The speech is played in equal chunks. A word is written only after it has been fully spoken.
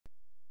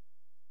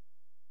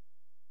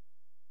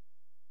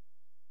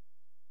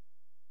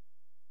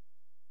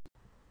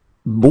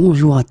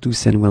Bonjour à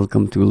tous and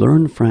welcome to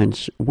Learn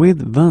French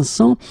with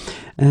Vincent.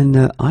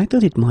 And I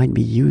thought it might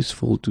be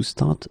useful to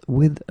start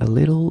with a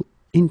little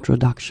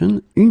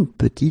introduction, une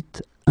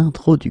petite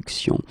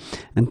introduction.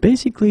 And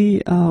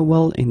basically,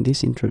 well, in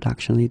this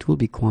introduction, it will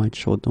be quite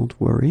short, don't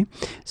worry.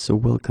 So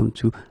welcome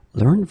to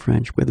Learn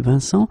French with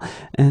Vincent,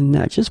 and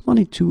I just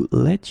wanted to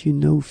let you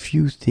know a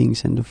few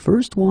things. And the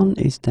first one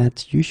is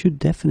that you should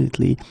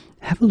definitely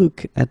have a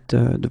look at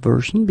the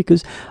version,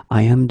 because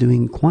I am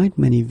doing quite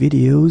many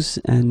videos,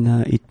 and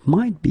it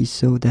might be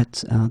so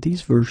that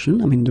this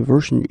version, I mean the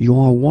version you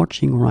are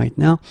watching right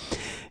now,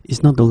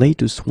 is not the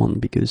latest one,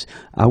 because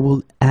I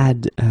will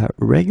add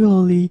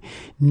regularly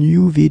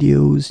new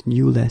videos,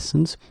 new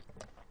lessons.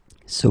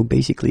 So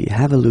basically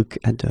have a look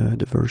at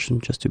the version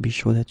just to be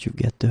sure that you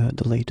get the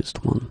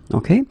latest one,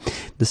 okay?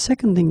 The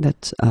second thing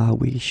that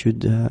we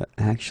should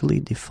actually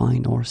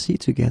define or see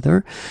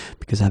together,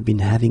 because I've been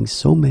having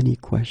so many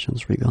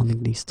questions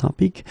regarding this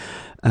topic,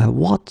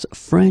 what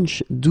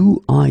French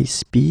do I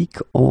speak,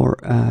 or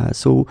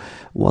so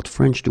what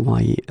French do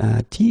I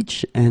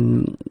teach?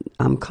 And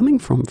I'm coming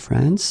from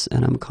France,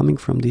 and I'm coming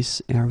from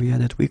this area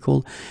that we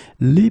call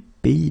les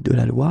Pays de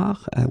la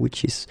Loire,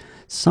 which is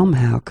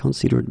somehow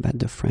considered by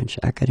the French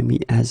Academy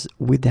as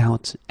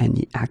without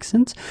any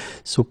accent.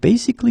 So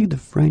basically the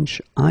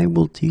French I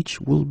will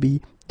teach will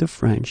be the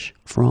French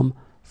from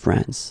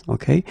France,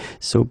 okay?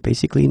 So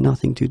basically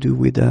nothing to do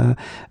with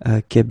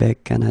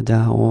Quebec,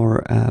 Canada,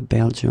 or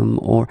Belgium,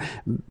 or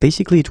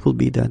basically it will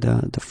be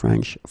the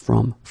French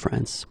from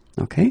France.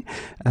 Okay,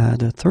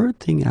 the third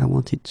thing I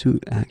wanted to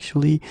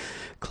actually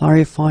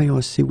clarify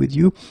or see with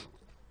you,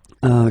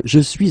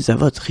 je suis à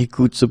votre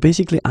écoute. So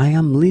basically I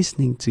am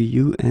listening to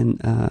you, and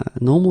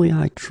normally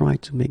I try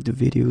to make the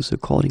videos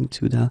according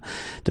to the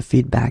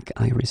feedback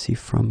I receive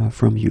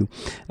from you.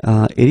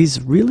 It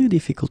is really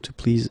difficult to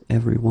please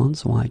everyone,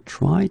 so I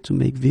try to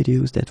make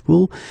videos that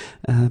will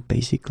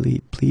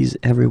basically please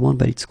everyone,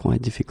 but it's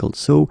quite difficult.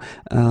 So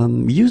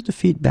use the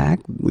feedback,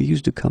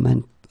 use the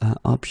comment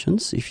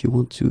options if you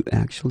want to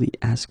actually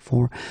ask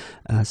for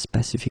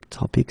specific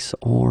topics,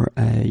 or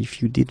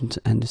if you didn't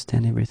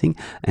understand everything,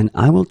 and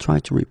I will try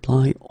to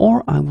reply,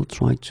 or I will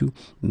try to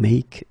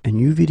make a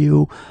new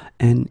video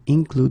and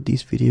include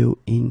this video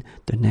in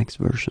the next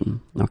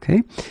version,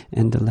 okay?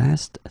 And the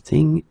last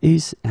thing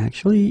is,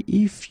 actually,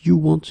 if you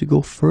want to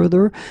go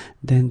further,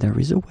 then there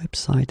is a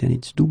website, and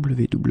it's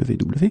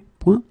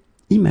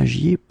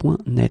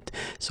www.imagiers.net.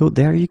 So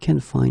there you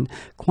can find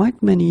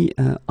quite many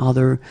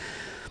other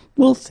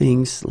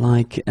things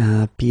like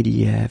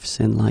PDFs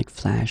and like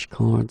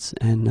flashcards,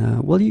 and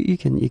you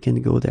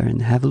can go there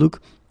and have a look.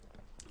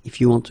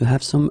 If you want to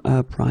have some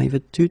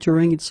private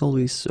tutoring, it's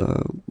always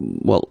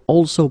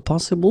also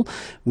possible.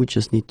 We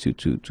just need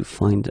to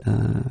find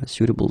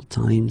suitable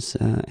times,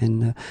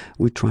 and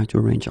we try to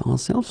arrange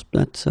ourselves.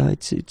 But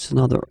it's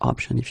another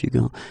option if you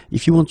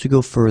want to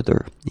go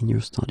further in your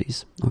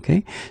studies.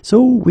 Okay,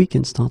 so we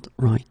can start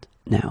right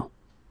now.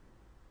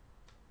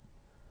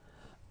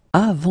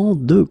 Avant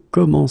de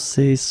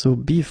commencer, so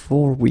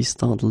before we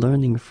start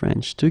learning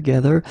French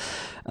together,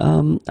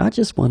 I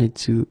just wanted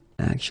to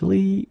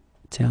actually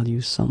tell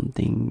you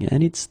something,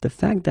 and it's the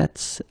fact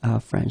that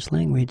French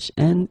language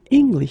and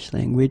English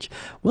language,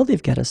 well,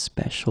 they've got a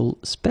special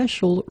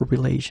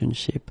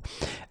relationship.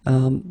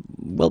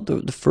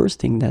 The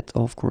first thing that,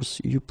 of course,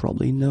 you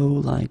probably know,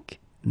 like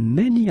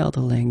many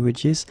other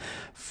languages,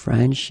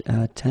 French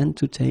tend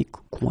to take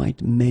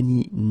quite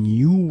many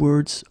new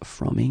words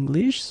from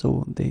English.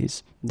 So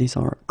these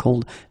are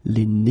called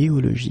les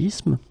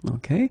néologismes,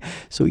 okay?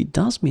 So it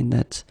does mean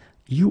that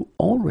you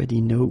already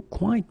know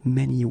quite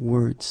many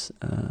words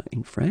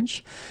in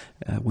French.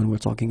 When we're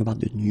talking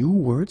about the new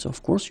words,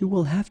 of course, you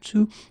will have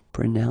to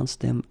pronounce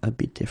them a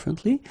bit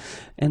differently.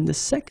 And the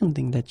second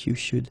thing that you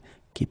should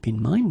keep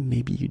in mind,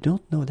 maybe you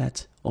don't know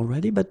that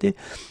already, but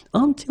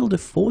until the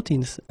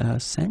 14th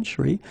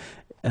century,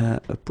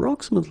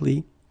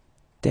 approximately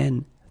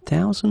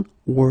 10,000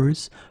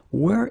 words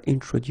were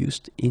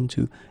introduced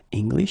into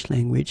English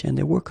language, and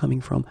they were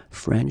coming from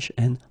French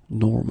and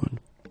Norman.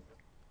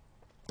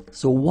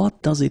 So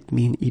what does it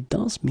mean? It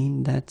does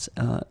mean that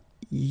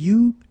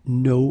you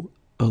know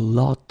a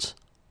lot,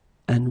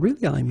 and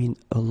really I mean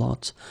a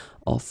lot,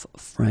 of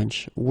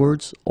French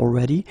words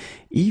already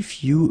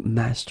if you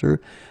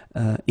master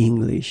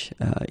English.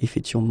 If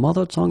it's your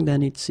mother tongue,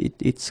 then it's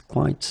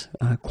quite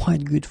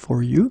good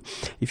for you.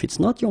 If it's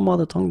not your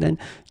mother tongue, then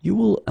you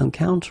will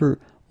encounter,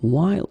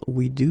 while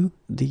we do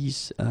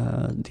this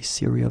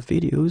series of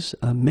videos,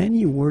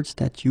 many words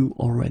that you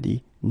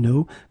already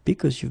know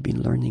because you've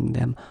been learning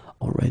them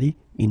already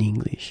in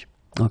English.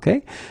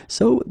 Okay,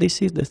 so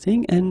this is the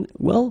thing, and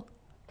well,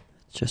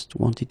 just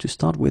wanted to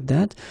start with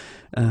that.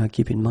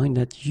 Keep in mind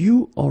that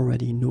you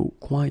already know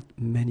quite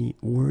many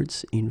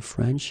words in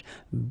French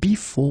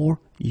before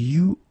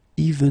you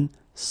even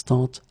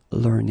start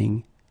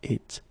learning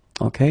it.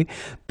 Okay,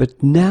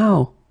 but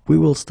now we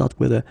will start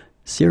with a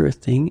serious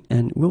thing,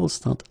 and we will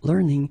start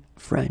learning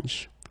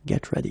French.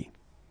 Get ready.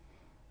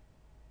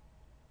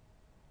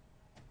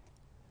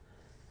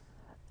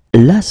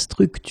 La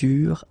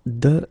structure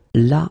de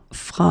la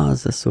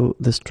phrase, so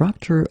the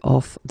structure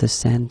of the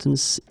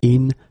sentence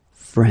in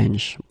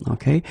French.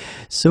 Okay,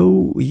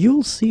 so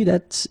you'll see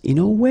that in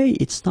a way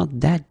it's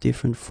not that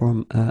different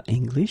from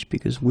English,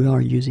 because we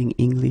are using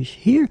English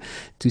here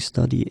to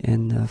study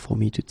and for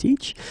me to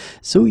teach.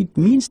 So it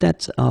means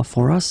that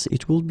for us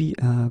it will be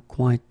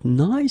quite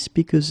nice,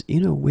 because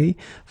in a way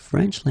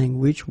French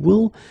language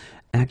will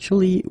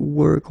actually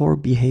work or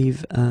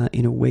behave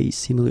in a way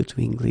similar to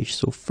English.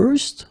 So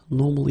first,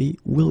 normally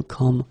will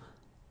come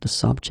the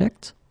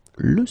subject,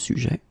 le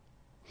sujet.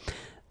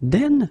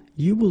 Then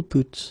you will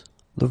put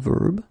the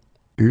verb,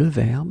 le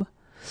verbe,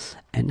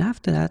 and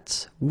after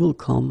that will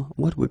come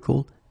what we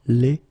call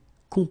les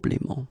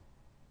compléments.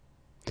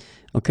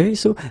 Okay,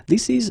 so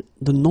this is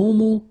the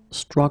normal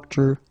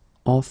structure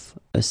of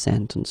a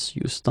sentence.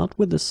 You start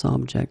with the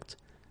subject,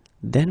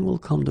 then will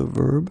come the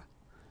verb,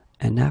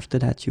 and after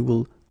that you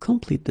will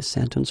complete the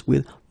sentence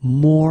with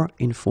more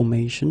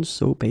information,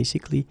 so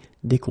basically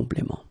des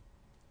compléments.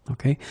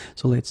 Okay,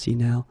 so let's see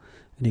now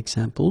an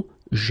example.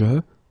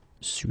 Je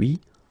suis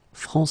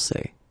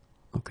français.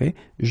 Okay,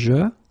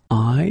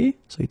 I,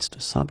 so it's the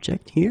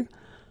subject here.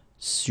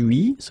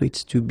 Suis, so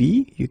it's to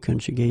be, you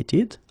conjugate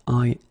it.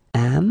 I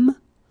am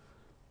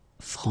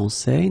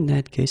français, in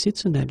that case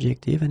it's an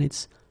adjective and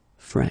it's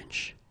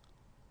French.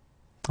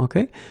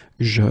 Okay,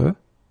 je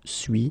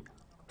suis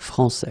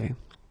français.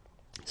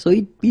 So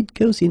it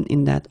goes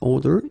in that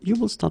order. You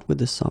will start with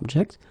the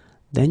subject,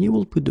 then you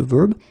will put the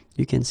verb.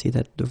 You can see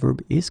that the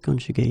verb is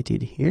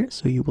conjugated here,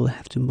 so you will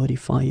have to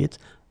modify it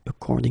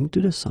according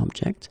to the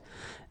subject.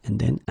 And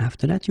then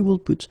after that you will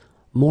put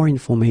more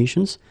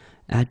informations,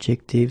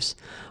 adjectives,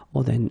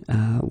 or then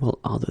well,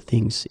 other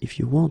things if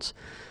you want.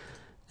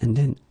 And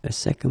then a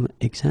second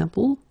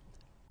example,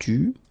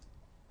 tu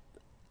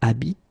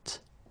habites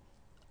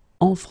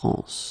en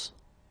France.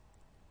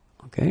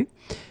 Okay,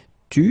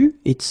 tu,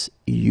 it's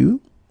you,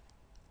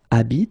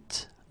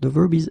 habite, the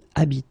verb is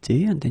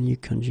habiter, and then you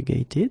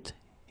conjugate it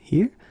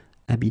here.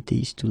 Habiter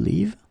is to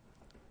live.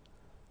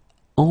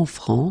 En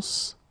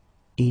France,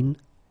 in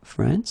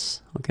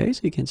France. Okay,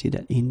 so you can see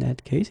that in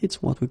that case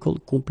it's what we call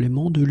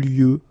complément de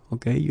lieu.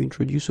 Okay, you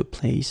introduce a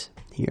place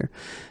here.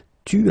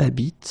 Tu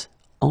habites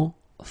en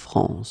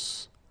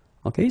France.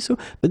 Okay, so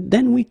but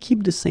then we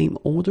keep the same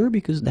order,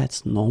 because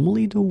that's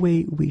normally the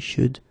way we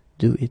should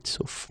do it.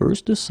 So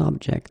first the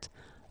subject,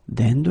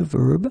 then the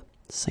verb.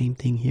 Same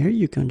thing here,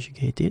 you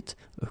conjugate it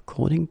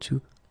according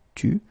to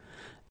tu,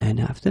 and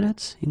after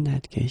that, in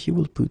that case, you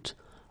will put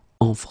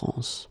en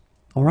France.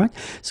 Alright,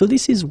 so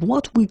this is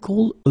what we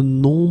call a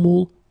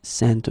normal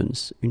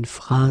sentence, une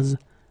phrase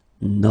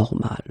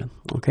normale.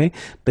 Okay,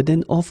 but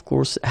then of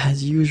course,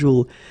 as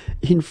usual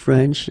in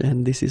French,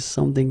 and this is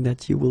something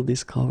that you will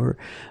discover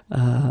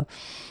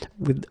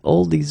with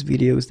all these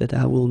videos that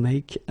I will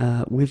make,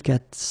 we've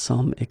got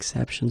some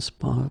exceptions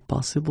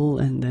possible,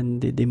 and then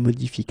the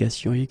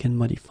modification, you can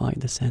modify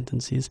the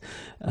sentences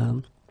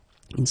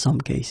in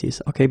some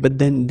cases. Okay, but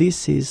then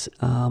this is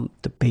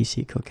the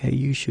basic. Okay,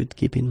 you should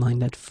keep in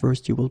mind that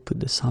first you will put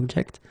the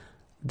subject,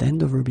 then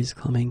the verb is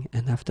coming,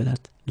 and after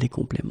that les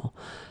compléments.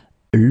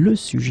 Le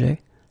sujet,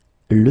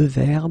 le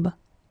verbe,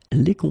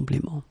 les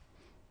compléments.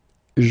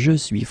 Je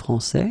suis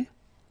français,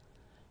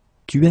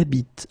 tu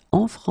habites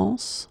en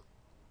France,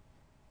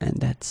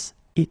 and that's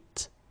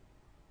it.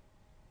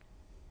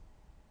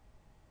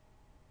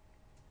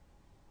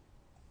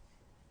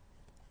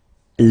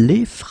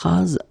 Les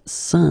phrases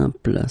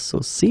simples,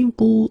 so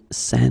simple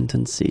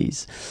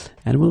sentences,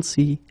 and we'll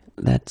see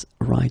that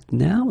right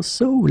now.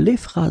 So les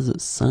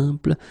phrases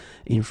simples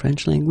in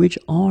French language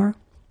are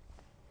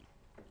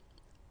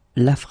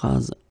la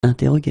phrase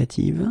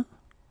interrogative,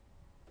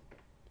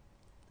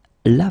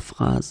 la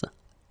phrase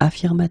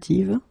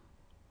affirmative,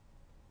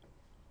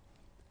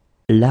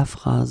 la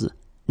phrase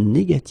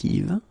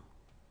négative,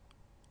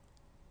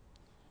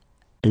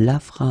 la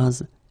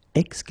phrase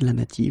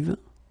exclamative,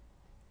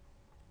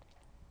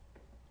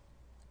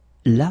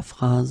 la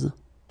phrase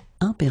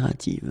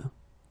impérative.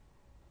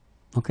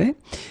 Okay,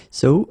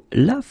 so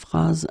la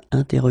phrase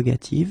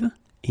interrogative,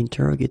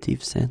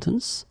 interrogative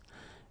sentence,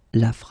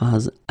 la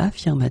phrase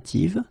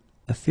affirmative,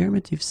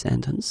 affirmative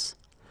sentence,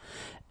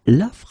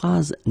 la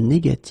phrase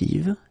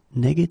négative,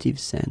 negative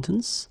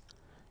sentence,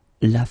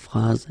 la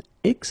phrase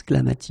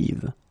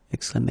exclamative,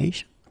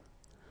 exclamation,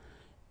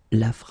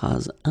 la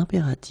phrase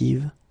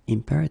impérative,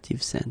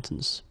 imperative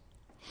sentence.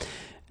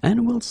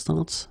 And we'll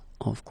start,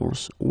 of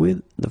course,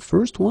 with the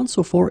first one.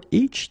 So for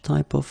each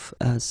type of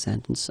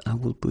sentence, I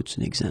will put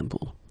an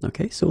example.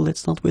 Okay, so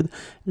let's start with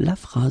la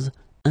phrase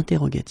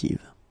interrogative.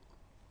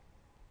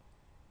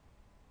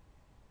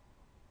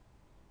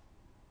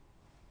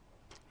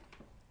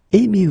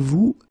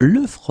 Aimez-vous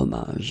le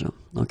fromage?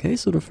 Okay,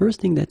 so the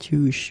first thing that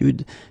you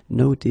should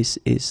notice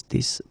is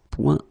this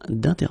point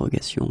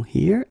d'interrogation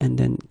here, and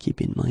then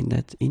keep in mind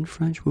that in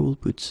French we will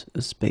put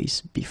a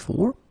space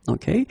before.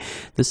 Okay,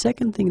 the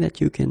second thing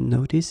that you can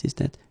notice is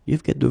that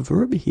you've got the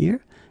verb here,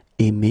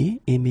 aimer.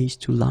 Aimer is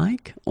to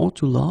like or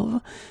to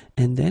love,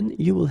 and then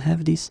you will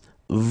have this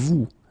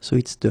vous, so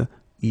it's the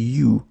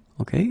you.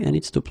 okay? And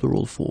it's the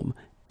plural form.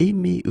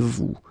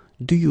 Aimez-vous?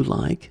 Do you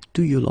like,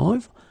 do you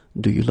love,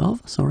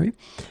 sorry,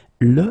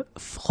 le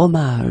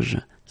fromage?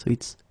 So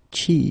it's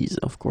cheese,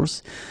 of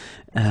course.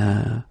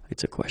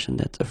 It's a question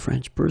that a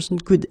French person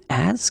could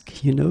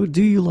ask, you know,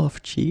 do you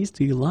love cheese?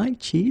 Do you like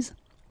cheese?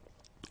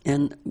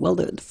 And, well,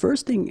 the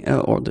first thing,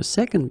 or the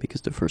second,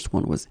 because the first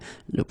one was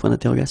le point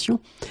d'interrogation,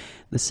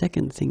 the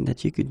second thing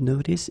that you could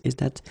notice is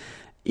that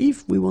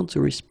if we want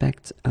to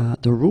respect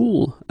the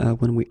rule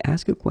when we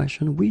ask a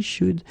question, we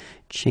should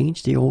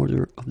change the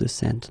order of the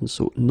sentence.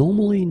 So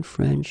normally in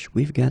French,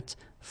 we've got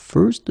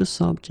first the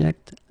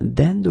subject,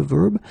 then the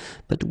verb,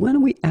 but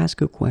when we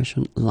ask a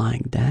question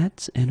like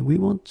that, and we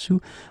want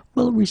to,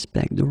 well,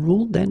 respect the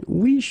rule, then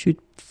we should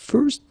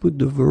first put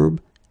the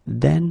verb,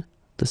 then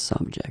the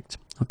subject.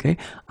 Okay,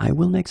 I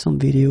will make some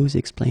videos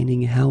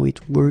explaining how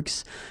it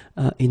works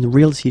in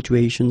real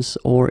situations,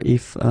 or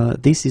if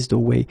this is the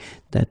way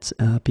that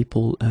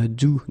people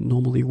do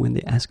normally when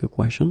they ask a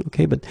question.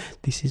 Okay, but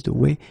this is the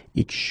way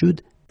it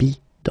should be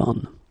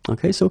done.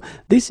 Okay, so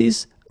this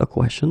is a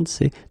question,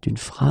 c'est une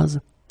phrase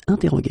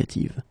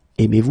interrogative.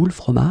 Aimez-vous le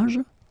fromage?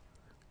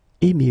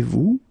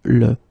 Aimez-vous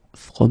le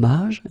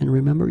fromage? And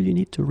remember, you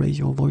need to raise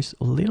your voice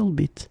a little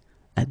bit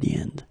at the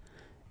end.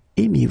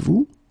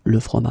 Aimez-vous le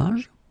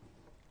fromage?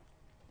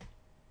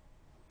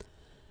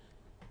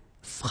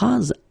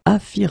 Phrase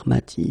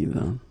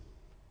affirmative.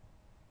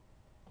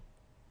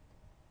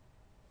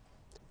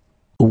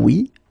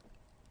 Oui,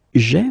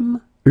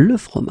 j'aime le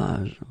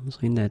fromage. So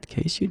in that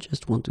case, you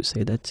just want to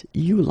say that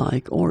you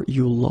like or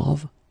you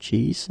love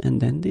cheese, and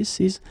then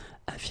this is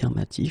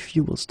affirmative.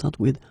 You will start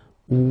with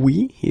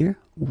oui here.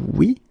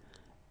 Oui,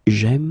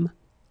 j'aime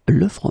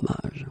le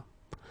fromage.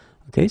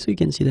 Okay, so you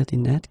can see that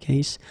in that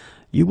case,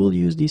 you will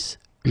use this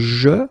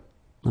je.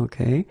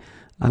 Okay,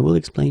 I will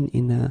explain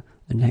in the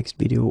next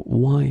video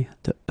why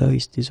the e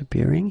is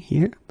disappearing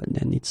here, but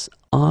then it's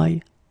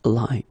I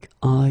like,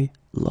 I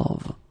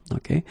love.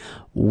 Okay,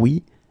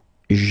 oui,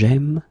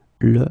 j'aime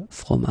le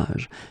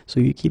fromage. So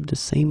you keep the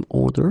same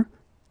order,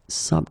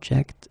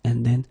 subject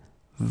and then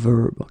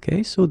verb.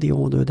 Okay, so the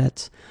order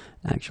that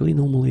actually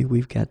normally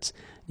we've got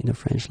in the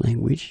French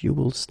language, you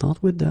will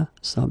start with the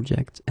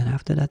subject and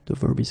after that the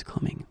verb is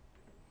coming.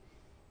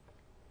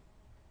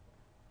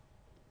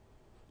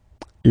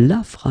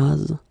 La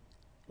phrase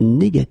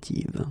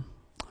négative.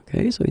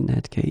 Okay, so in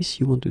that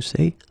case, you want to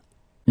say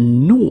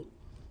non.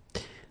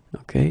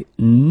 Okay,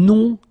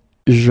 non,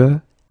 je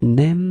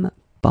n'aime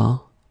pas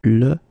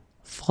le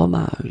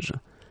fromage.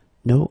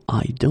 No,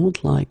 I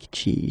don't like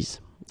cheese.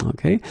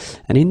 Okay,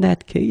 and in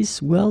that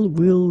case, well,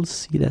 we'll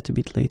see that a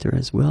bit later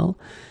as well.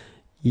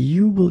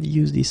 You will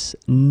use this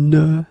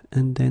ne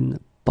and then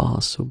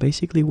pas. So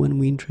basically, when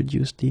we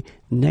introduce the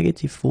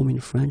negative form in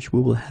French, we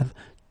will have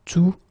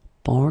two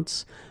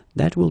parts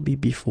that will be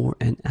before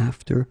and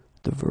after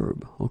the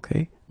verb.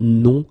 Okay,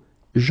 non,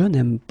 je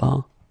n'aime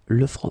pas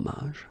le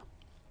fromage.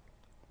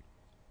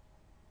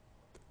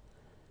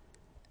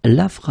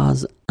 La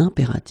phrase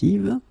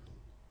impérative.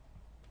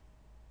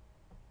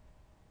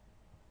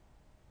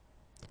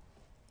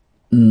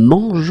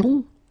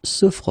 Mangeons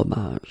ce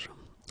fromage.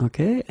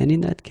 Okay, and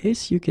in that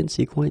case, you can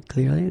see quite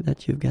clearly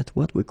that you've got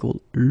what we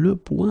call le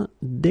point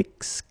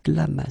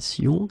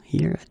d'exclamation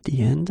here at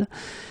the end.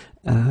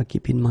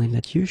 Keep in mind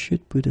that you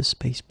should put a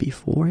space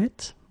before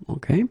it.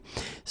 Okay,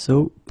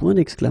 so point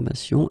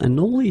d'exclamation, and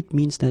normally it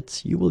means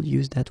that you will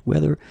use that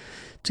whether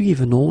to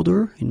give an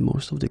order. In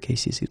most of the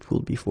cases, it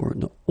will be for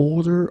an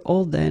order,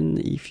 or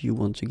then if you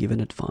want to give an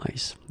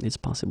advice, it's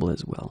possible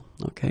as well.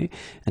 Okay,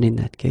 and in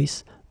that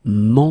case,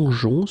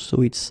 mangeons,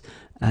 so it's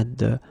at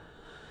the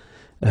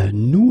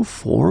nous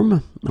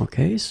form.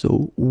 Okay,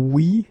 so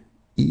we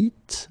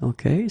eat.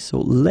 Okay, so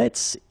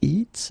let's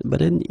eat, but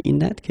then in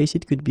that case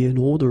it could be an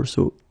order,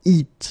 so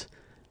eat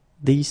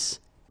this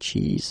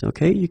cheese.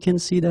 Okay, you can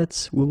see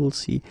that we will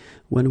see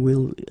when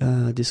we'll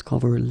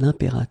discover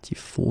l'imperative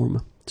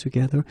form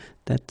together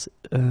that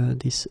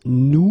this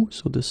nous,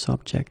 so the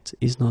subject,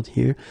 is not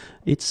here.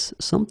 It's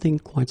something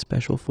quite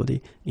special for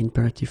the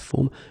imperative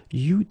form.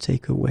 You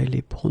take away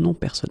les pronoms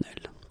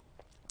personnels.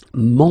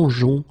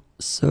 Mangeons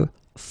ce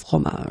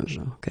fromage.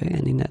 Okay,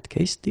 and in that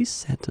case this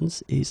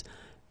sentence is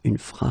une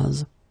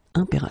phrase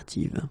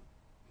impérative.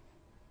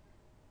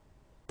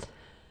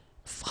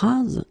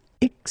 Phrase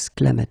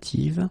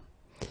exclamative,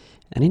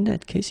 and in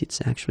that case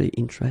it's actually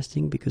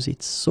interesting because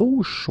it's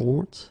so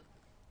short,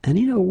 and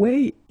in a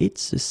way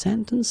it's a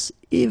sentence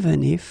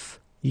even if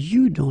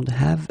you don't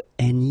have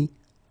any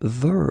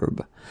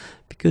verb,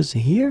 because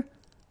here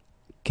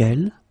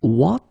quel,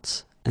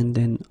 what, and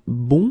then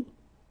bon,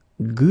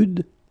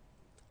 good,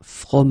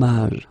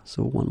 fromage,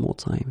 so one more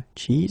time,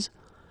 cheese.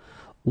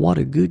 What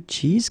a good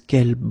cheese,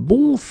 quel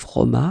bon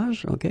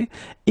fromage. Okay,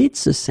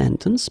 it's a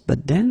sentence,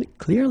 but then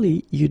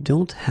clearly you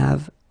don't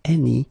have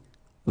any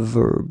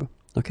verb.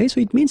 Okay, so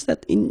it means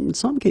that in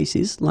some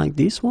cases, like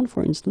this one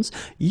for instance,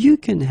 you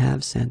can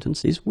have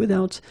sentences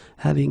without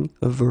having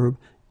a verb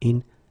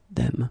in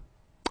them.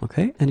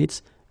 Okay, and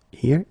it's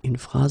here in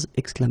phrase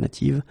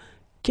exclamative,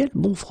 quel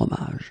bon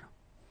fromage.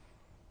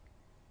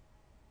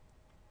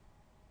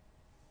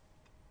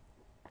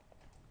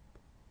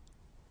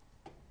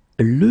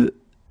 le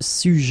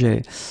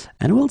sujet.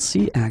 And we'll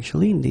see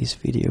actually in this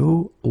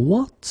video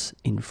what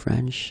in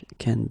French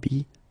can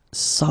be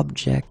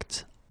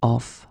subject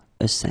of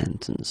a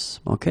sentence.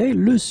 Okay,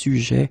 le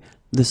sujet,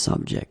 the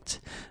subject.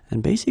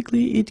 And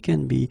basically it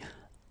can be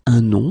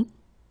un nom,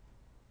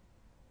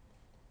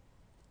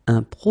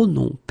 un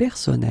pronom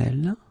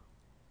personnel,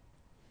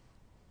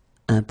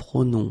 un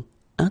pronom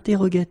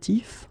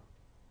interrogatif,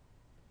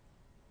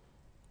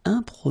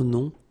 un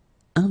pronom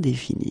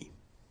indéfini.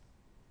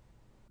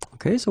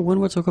 Okay, so when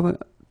we're talking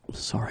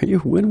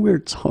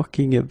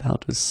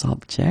about a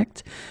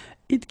subject,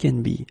 it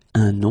can be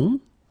un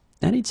nom,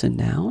 and it's a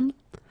noun,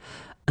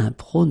 un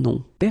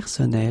pronom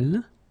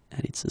personnel,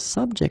 and it's a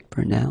subject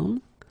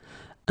pronoun,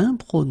 un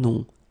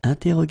pronom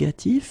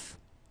interrogatif,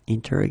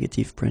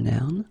 interrogative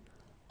pronoun,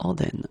 or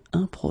then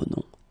un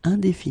pronom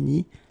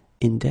indéfini,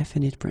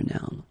 indefinite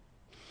pronoun.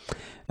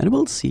 And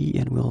we'll see,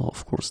 and we'll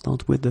of course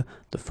start with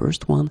the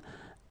first one,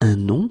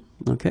 un nom.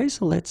 Okay,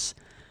 so let's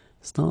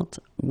start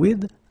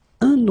with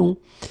un nom.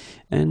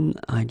 And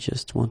I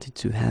just wanted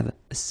to have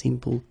a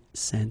simple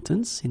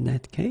sentence in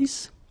that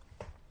case.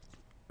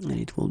 And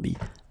it will be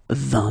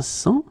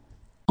Vincent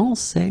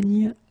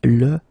enseigne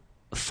le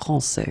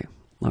français.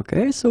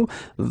 Okay, so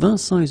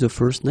Vincent is a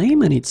first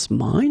name and it's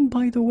mine,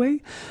 by the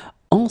way.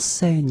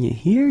 Enseigne,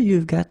 here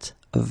you've got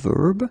a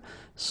verb.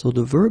 So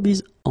the verb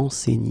is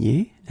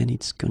enseigner and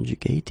it's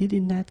conjugated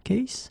in that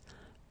case.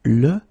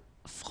 Le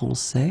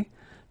français,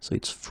 so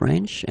it's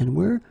French and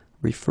we're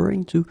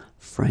referring to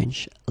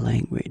French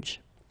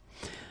language.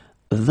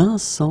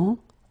 Vincent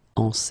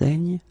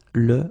enseigne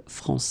le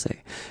français.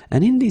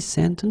 And in this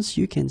sentence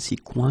you can see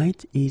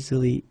quite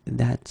easily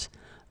that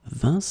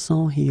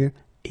Vincent here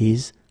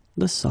is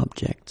the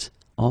subject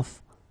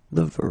of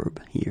the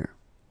verb here.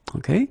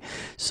 Okay,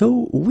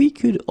 so we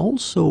could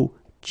also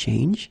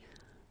change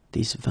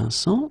this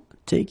Vincent,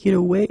 take it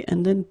away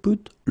and then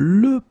put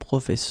le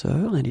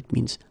professeur, and it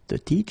means the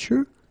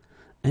teacher,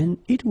 and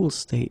it will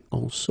stay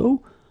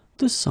also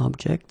the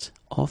subject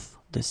of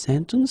the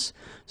sentence,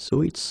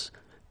 so it's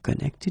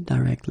connected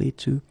directly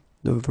to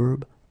the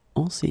verb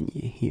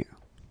enseigner here.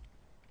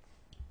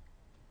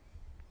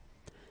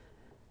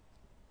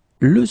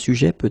 Le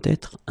sujet peut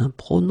être un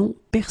pronom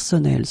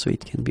personnel, so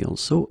it can be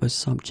also a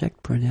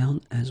subject pronoun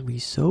as we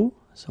saw.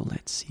 So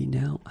let's see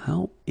now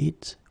how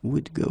it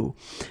would go.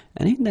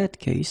 And in that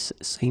case,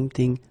 same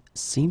thing,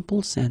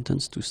 simple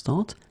sentence to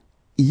start.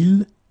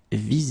 Il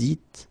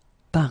visite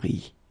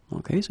Paris.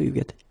 Okay, so you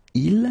get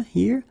il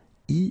here,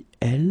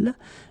 il,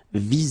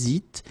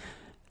 visite.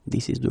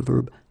 This is the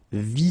verb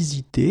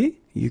visiter,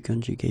 you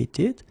conjugate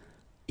it.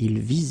 Il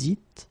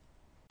visite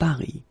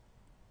Paris.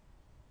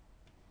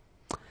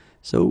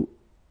 So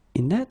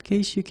in that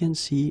case you can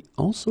see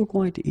also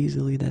quite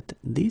easily that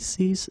this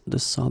is the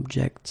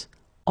subject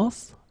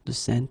of the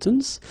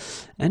sentence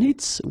and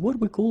it's what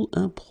we call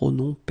un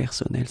pronom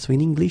personnel. So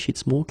in English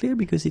it's more clear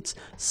because it's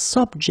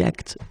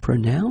subject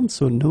pronoun,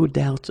 so no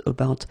doubt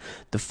about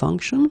the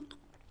function,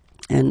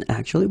 and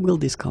actually we'll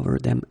discover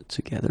them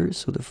together.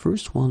 So the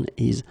first one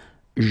is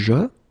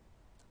je,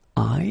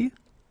 I,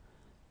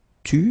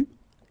 tu,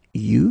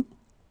 you,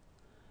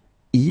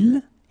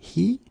 il,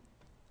 he,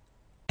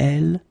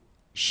 elle,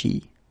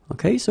 she.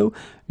 Okay, so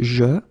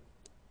je,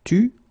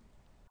 tu,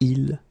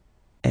 il,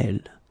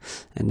 elle.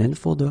 And then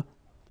for the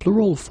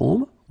plural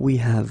form, we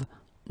have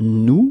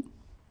nous,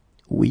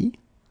 we,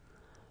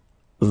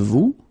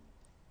 vous,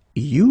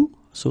 you.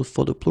 So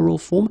for the plural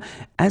form,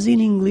 as in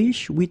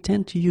English, we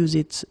tend to use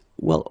it,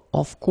 well,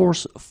 of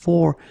course,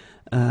 for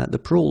the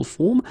plural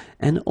form,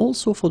 and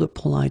also for the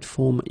polite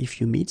form. If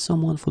you meet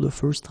someone for the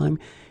first time,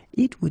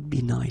 it would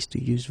be nice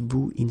to use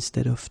vous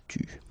instead of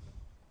tu.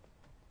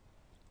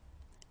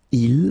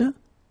 Il,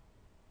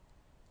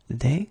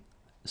 they,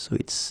 so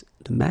it's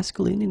the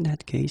masculine in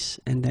that case,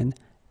 and then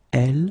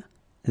elle,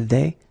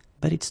 they,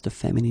 but it's the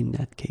feminine in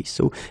that case.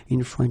 So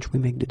in French we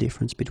make the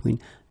difference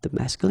between the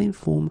masculine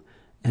form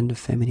and the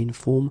feminine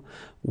form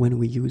when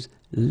we use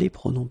les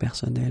pronoms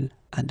personnels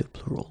at the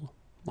plural.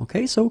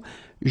 Okay, so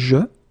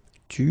je,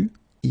 tu,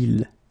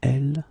 il,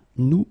 elle,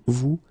 nous,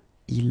 vous,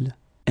 il,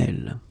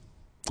 elle.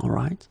 All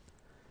right?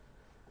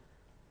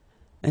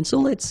 And so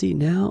let's see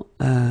now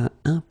un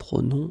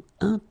pronom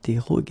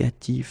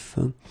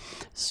interrogatif.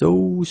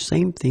 So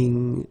same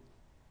thing,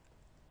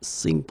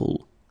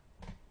 simple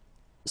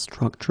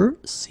structure,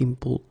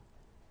 simple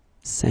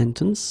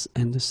sentence,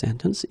 and the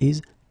sentence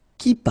is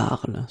qui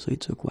parle, so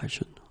it's a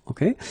question.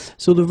 Okay,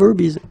 so the verb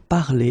is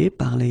parler,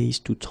 parler is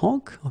to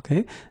talk,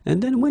 okay,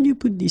 and then when you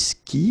put this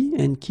qui,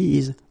 and qui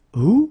is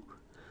who,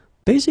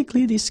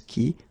 basically this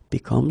qui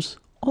becomes,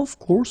 of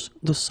course,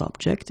 the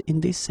subject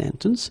in this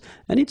sentence,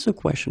 and it's a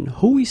question.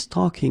 Who is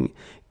talking?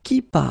 Qui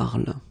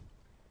parle?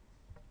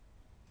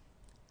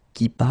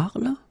 Qui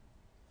parle?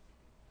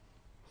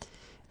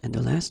 And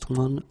the last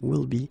one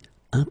will be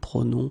un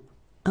pronom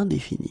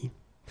indéfini.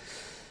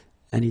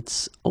 And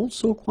it's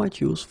also quite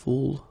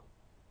useful,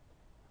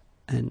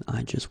 and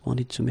I just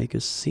wanted to make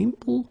a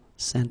simple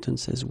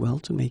sentence as well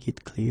to make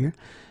it clear.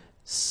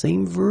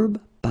 Same verb,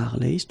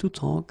 parler is to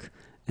talk,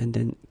 and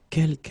then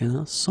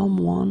quelqu'un,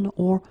 someone,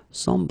 or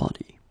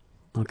somebody.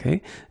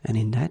 Okay, and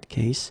in that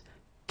case,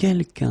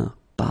 quelqu'un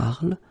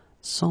parle,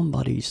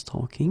 somebody is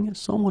talking,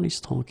 someone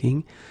is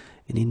talking,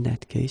 and in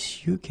that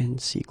case, you can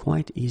see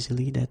quite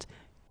easily that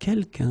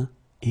quelqu'un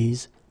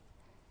is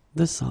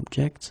the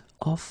subject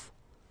of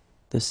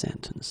the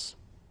sentence.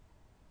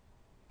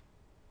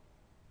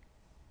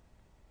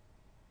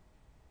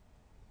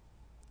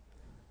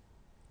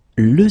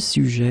 Le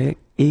sujet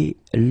et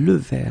le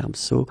verbe,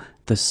 so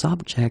the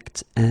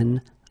subject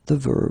and the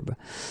verb.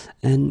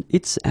 And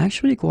it's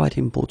actually quite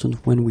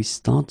important when we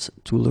start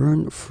to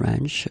learn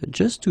French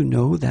just to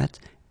know that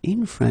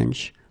in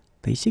French,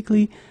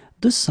 basically,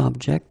 the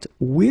subject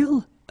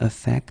will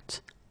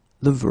affect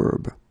the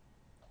verb.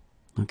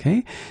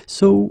 Okay,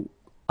 so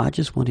I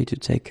just wanted to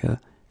take a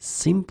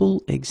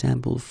simple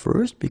example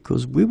first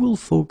because we will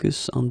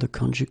focus on the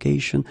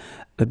conjugation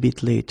a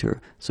bit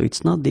later. So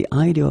it's not the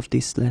idea of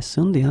this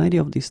lesson. The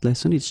idea of this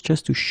lesson is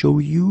just to show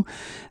you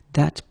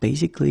that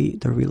basically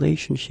the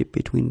relationship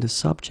between the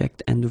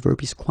subject and the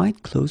verb is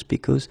quite close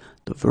because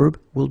the verb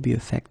will be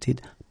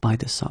affected by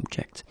the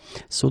subject.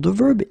 So the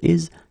verb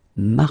is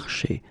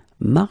marcher.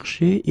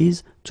 Marcher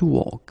is to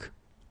walk.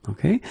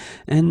 Okay,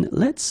 and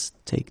let's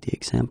take the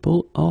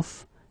example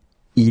of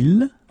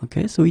il.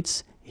 Okay, so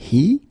it's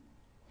he.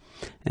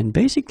 And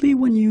basically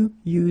when you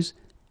use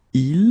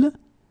il,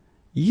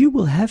 you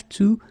will have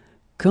to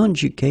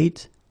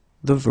conjugate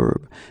the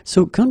verb.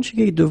 So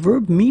conjugate the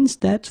verb means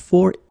that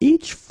for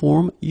each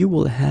form you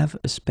will have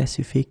a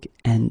specific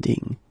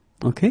ending.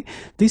 Okay,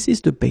 this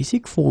is the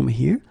basic form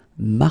here,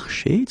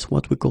 marcher, it's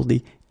what we call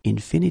the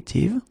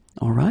infinitive,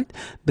 all right?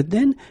 But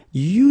then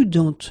you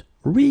don't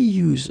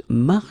reuse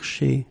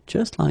marcher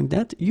just like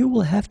that, you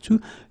will have to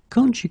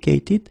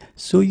conjugate it,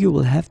 so you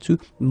will have to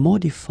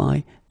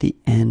modify the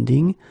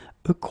ending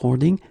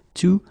according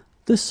to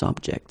the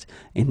subject.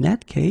 In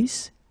that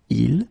case,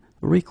 il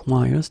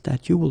requires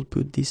that you will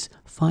put this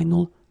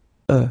final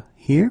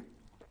here,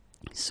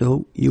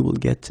 so you will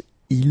get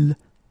il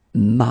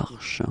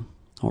marche.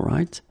 All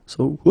right,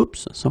 so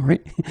whoops, sorry,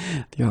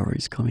 the R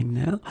is coming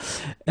now.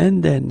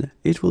 And then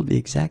it will be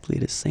exactly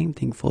the same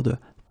thing for the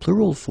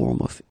plural form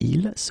of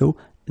il, so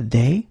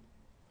they,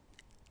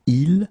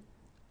 il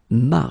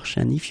marche.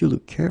 And if you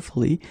look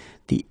carefully,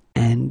 the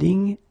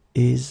ending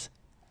is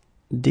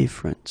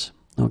different.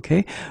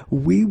 Okay,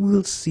 we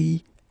will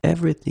see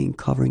everything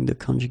covering the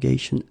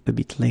conjugation a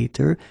bit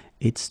later.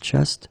 It's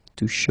just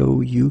to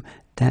show you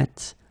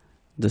that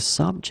the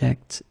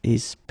subject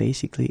is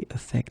basically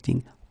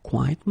affecting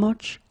quite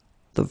much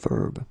the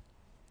verb.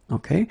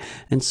 Okay,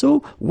 and so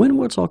when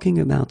we're talking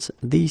about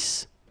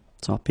this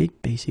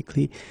topic,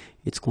 basically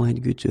it's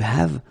quite good to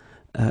have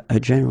a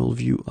general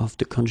view of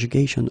the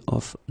conjugation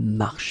of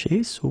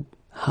marcher, so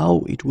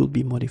how it will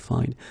be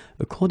modified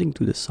according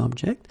to the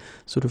subject.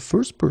 So the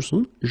first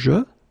person,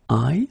 je,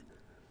 I,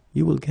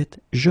 you will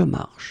get je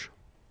marche.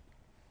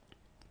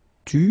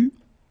 Tu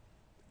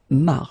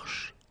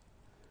marches.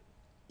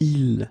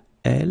 Il,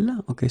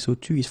 elle. Okay, so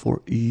tu is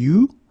for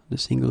you, the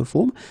singular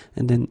form,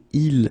 and then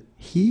il,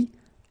 he,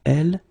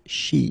 elle,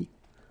 she.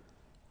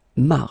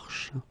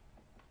 Marche.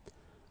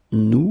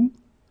 Nous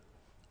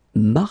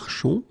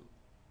marchons.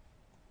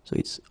 So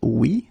it's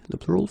we, the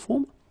plural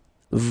form.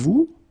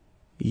 Vous,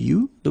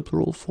 you, the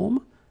plural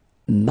form.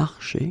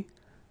 Marchez.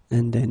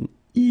 And then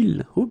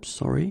il, oops,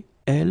 sorry,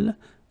 elle,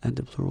 and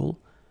the plural,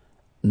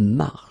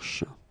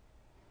 marche.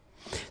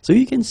 So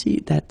you can see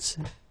that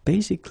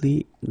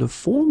basically the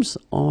forms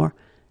are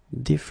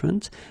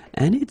different,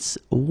 and it's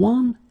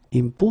one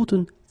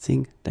important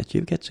thing that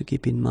you've got to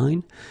keep in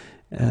mind,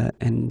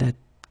 and that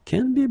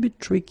can be a bit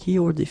tricky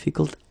or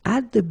difficult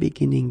at the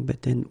beginning,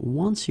 but then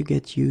once you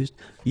get used,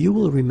 you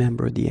will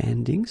remember the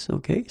endings.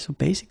 Okay, so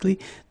basically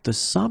the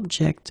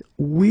subject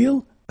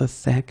will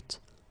affect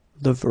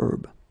the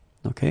verb.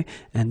 Okay,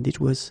 and it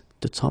was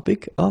the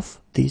topic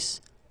of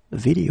this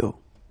video.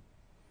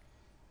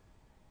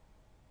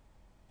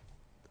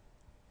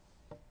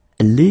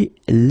 Les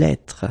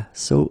lettres,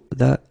 so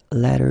the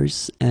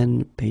letters,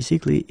 and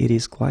basically it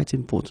is quite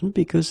important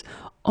because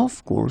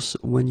of course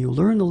when you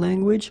learn a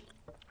language,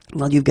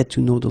 well, you get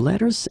to know the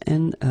letters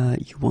and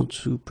you want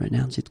to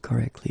pronounce it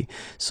correctly.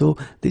 So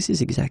this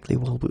is exactly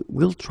what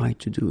we'll try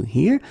to do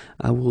here.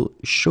 I will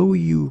show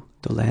you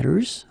the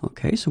letters,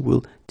 okay, so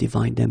we'll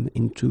divide them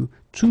into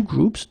two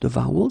groups, the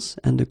vowels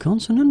and the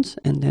consonants,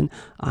 and then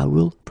I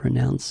will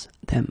pronounce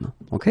them,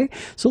 okay?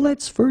 So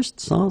let's first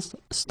start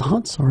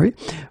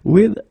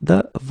with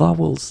the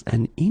vowels,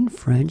 and in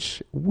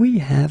French we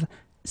have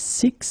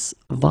 6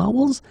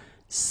 vowels,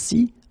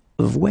 6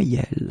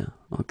 voyelles,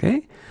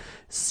 okay?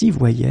 6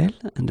 voyelles,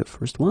 and the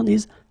first one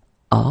is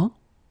A,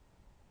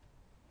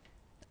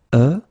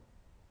 E,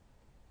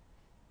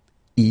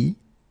 I,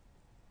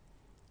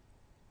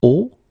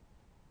 O,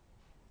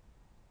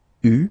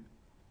 U,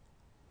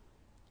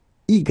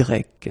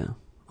 Y.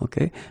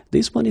 Okay,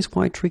 this one is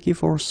quite tricky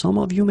for some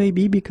of you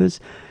maybe, because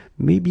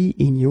maybe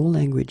in your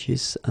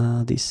languages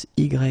this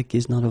Y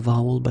is not a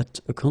vowel but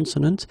a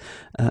consonant.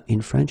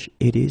 In French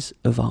it is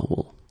a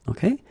vowel.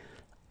 Okay,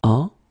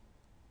 A,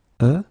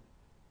 E,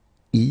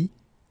 I,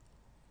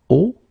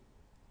 O,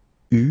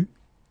 U,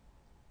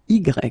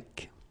 Y.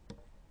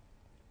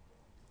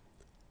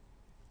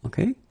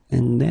 Okay,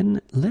 and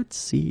then let's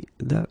see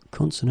the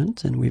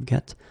consonants, and we've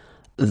got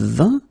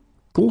 20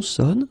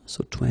 consonnes,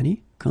 so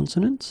 20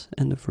 consonants,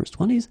 and the first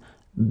one is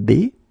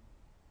B,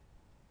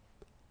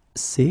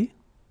 C,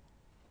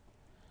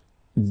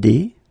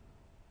 D,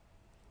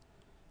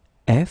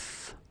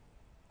 F,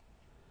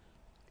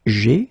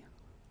 G,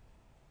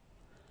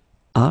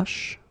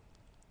 H,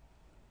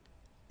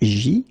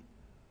 J,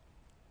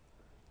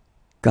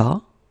 K,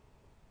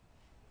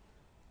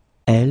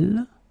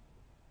 L,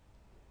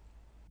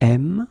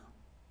 M,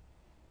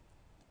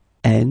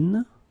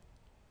 N,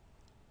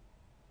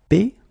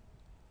 P,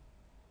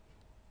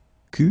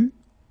 Q,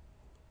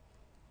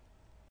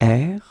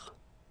 R,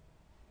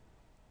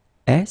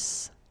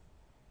 S,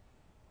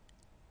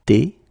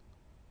 T,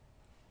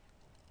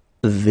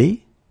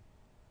 V,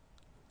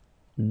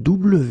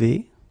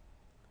 W,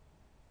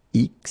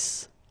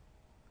 X,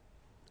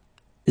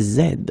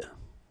 Z.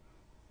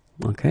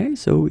 Okay,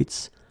 so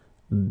it's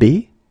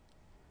B,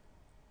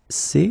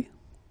 C,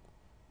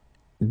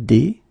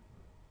 D,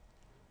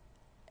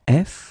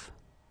 F,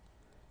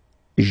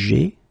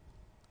 G,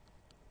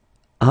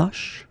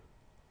 H,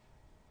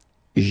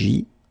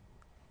 J,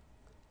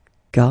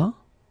 K,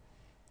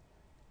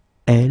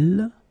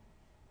 L,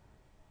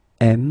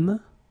 M,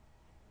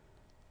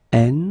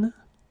 N,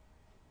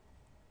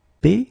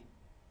 P,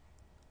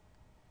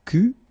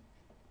 Q,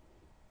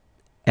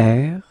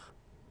 R,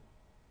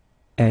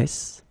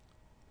 S,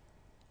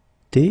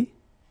 T,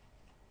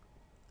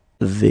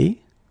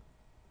 V,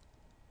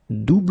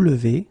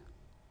 W,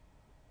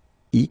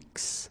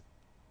 X,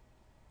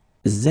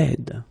 Z.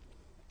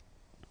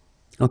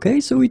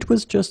 Okay, so it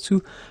was just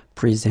to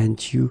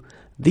present you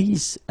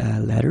these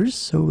letters,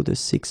 so the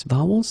 6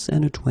 vowels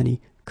and the 20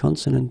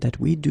 consonant that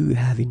we do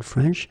have in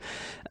French.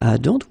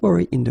 Don't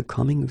worry, in the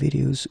coming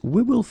videos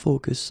we will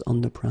focus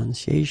on the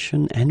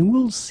pronunciation and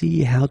we'll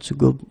see how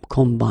to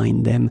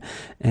combine them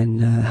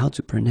and how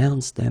to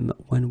pronounce them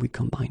when we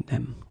combine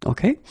them.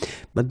 Okay,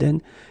 but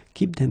then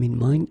keep them in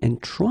mind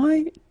and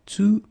try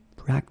to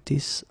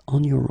practice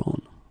on your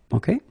own.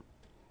 Okay.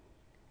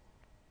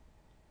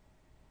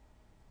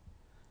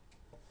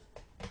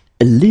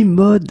 Les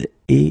modes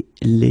et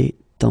les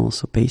temps.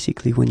 So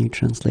basically, when you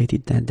translate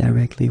it that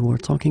directly, we're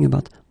talking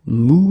about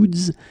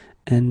moods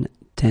and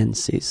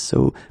tenses.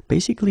 So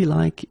basically,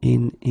 like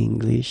in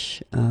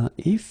English,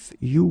 if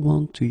you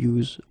want to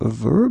use a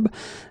verb,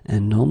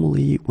 and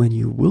normally when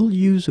you will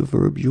use a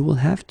verb, you will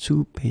have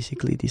to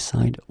basically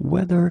decide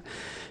whether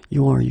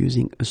you are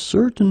using a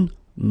certain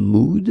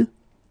mood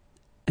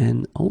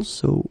and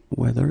also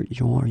whether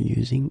you are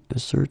using a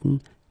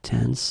certain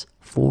tense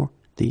for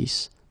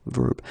this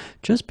verb,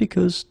 just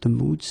because the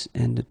moods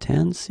and the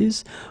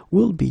tenses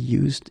will be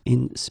used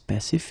in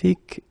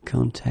specific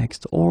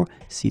context or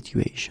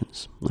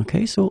situations.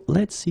 Okay, so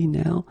let's see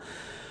now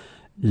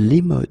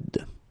les modes.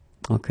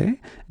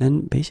 Okay,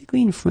 and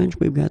basically in French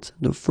we've got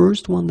the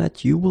first one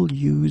that you will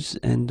use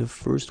and the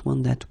first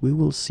one that we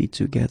will see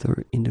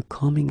together in the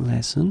coming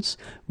lessons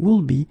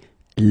will be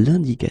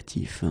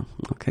l'indicatif.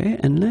 Okay,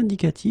 and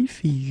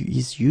l'indicatif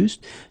is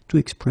used to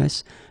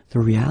express the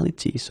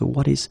reality, so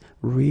what is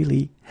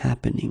really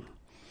happening.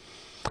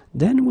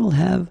 Then we'll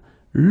have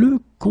le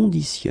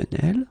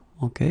conditionnel.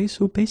 Okay,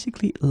 so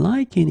basically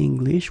like in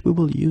English we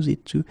will use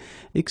it to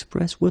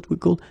express what we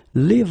call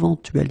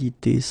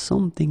l'éventualité,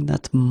 something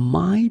that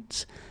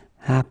might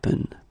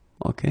happen.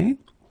 Okay,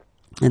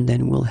 and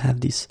then we'll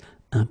have this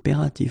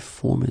imperative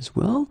form as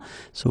well,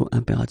 so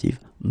imperative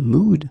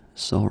mood,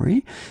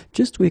 sorry,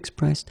 just to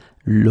express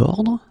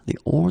l'ordre, the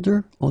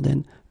order, or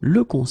then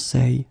le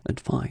conseil,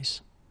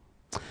 advice.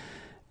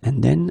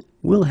 And then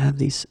we'll have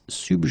this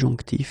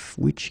subjunctive,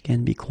 which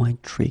can be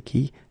quite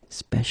tricky,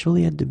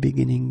 especially at the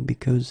beginning,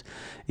 because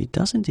it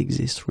doesn't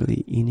exist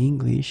really in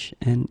English,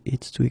 and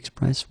it's to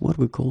express what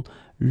we call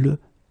le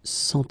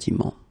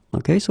sentiment.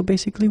 Okay, so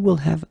basically we'll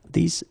have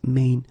these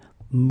main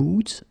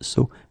moods,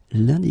 so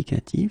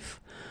l'indicatif,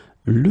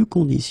 le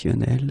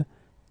conditionnel,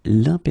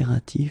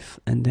 l'impératif,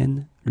 and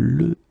then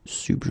le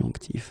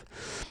subjonctif.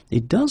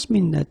 It does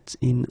mean that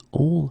in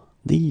all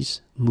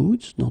these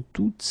moods, dans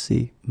toutes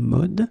ces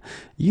modes,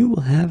 you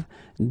will have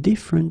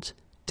different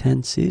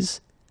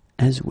tenses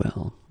as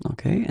well.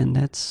 Okay, and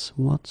that's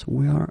what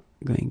we are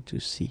going to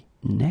see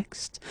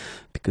next,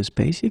 because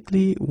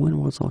basically when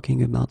we're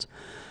talking about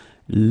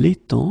les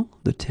temps,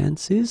 the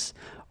tenses,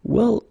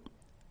 well,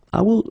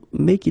 I will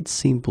make it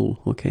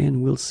simple, okay,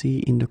 and we'll see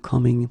in the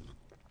coming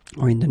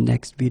or in the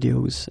next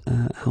videos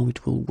how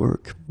it will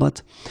work.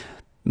 But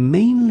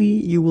mainly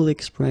you will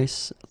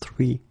express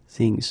 3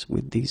 things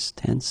with these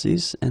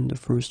tenses, and the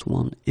first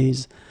one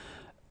is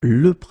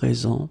le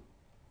présent,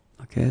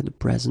 okay, the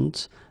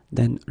present,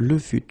 then le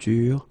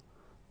futur,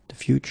 the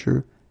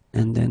future,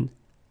 and then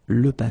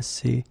le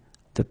passé,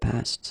 the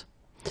past.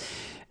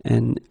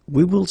 And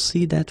we will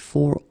see that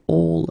for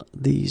all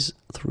these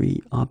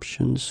 3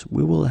 options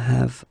we will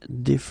have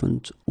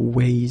different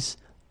ways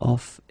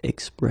of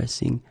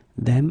expressing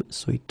them,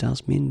 so it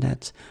does mean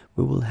that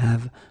we will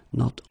have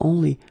not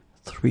only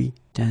 3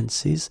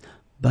 tenses,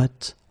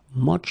 but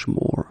much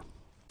more.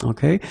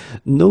 Okay,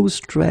 no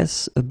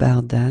stress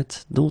about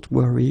that, don't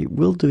worry,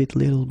 we'll do it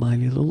little by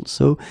little.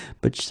 So,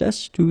 but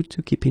just to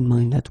keep in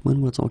mind that when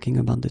we're talking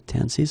about the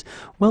tenses,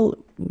 well,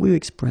 we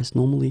express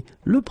normally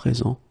le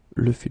présent,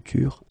 le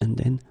futur, and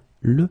then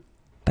le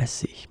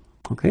passé.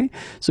 Okay,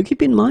 so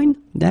keep in mind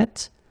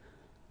that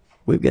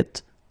we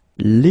get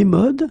les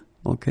modes.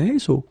 Okay,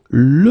 so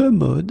le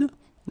mode,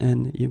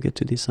 and you get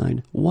to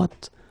decide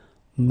what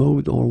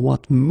mode or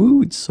what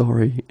mood,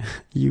 sorry,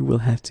 you will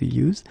have to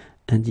use.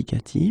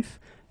 Indicatif,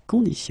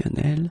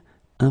 conditionnel,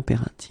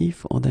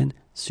 impératif, or then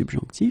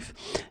subjonctif.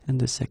 And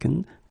the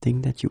second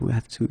thing that you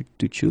have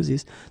to choose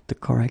is the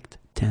correct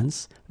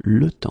tense,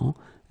 le temps,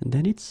 and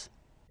then it's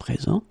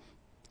présent,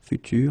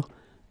 futur,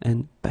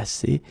 and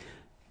passé.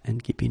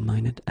 And keep in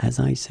mind that, as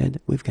I said,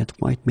 we've got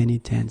quite many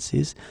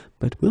tenses,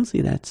 but we'll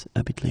see that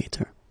a bit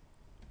later.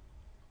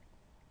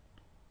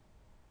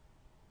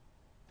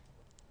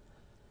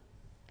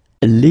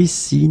 Les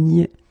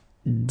signes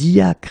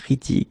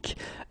diacritiques.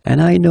 And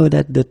I know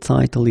that the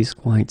title is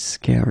quite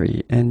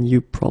scary, and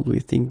you probably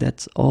think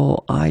that,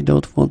 oh, I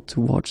don't want to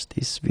watch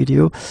this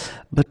video,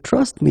 but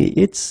trust me,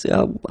 it's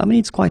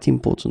quite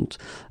important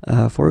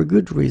for a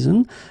good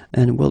reason.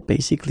 And well,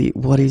 basically,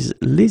 what is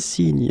les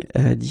signes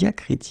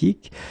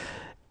diacritiques?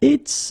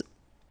 It's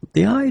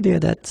the idea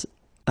that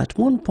at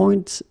one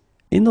point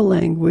in the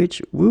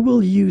language, we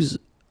will use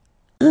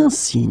un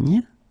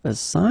signe, a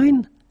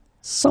sign,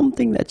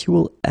 something that you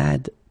will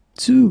add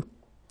to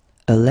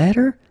a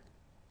letter,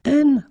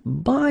 and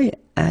by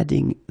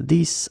adding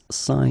this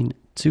sign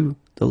to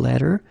the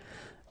letter,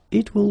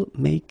 it will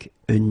make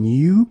a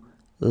new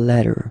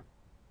letter.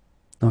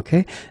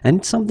 Okay, and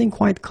it's something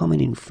quite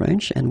common in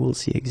French, and we'll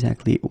see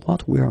exactly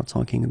what we are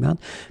talking about,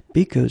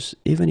 because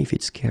even if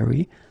it's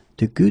scary,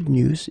 the good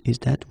news is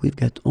that we've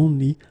got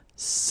only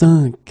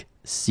 5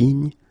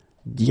 signes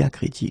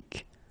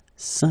diacritiques.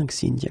 5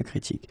 signes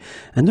diacritiques.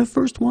 And the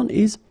first one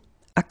is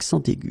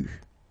accent aigu.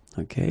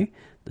 Okay,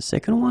 the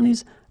second one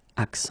is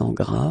accent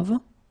grave.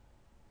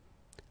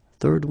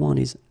 Third one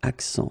is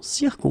accent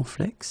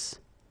circonflexe,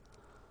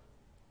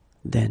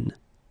 then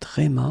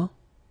tréma,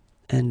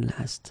 and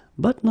last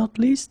but not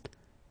least,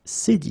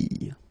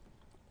 cédille.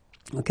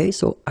 Okay,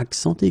 so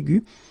accent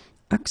aigu,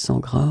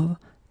 accent grave,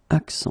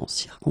 accent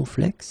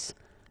circonflexe,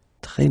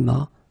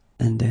 tréma,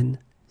 and then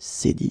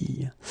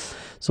cédille.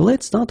 So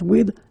let's start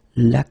with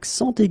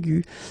l'accent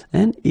aigu,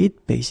 and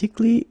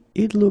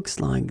it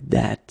looks like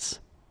that.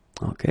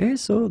 Okay,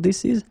 so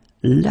this is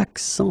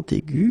l'accent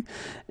aigu,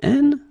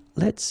 and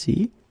let's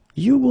see,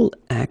 you will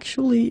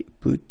actually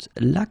put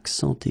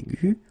l'accent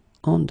aigu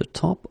on the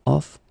top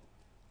of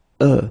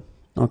E.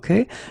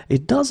 Okay,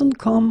 it doesn't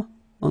come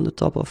on the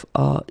top of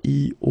A,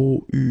 I,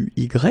 O, U,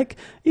 Y,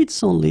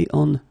 it's only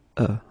on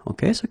E.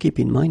 Okay, so keep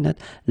in mind that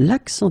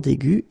l'accent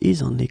aigu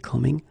is only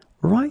coming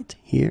right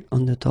here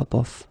on the top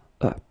of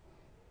E.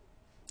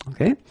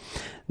 Okay,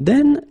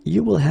 then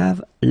you will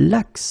have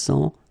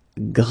l'accent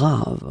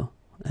grave,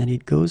 and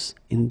it goes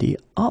in the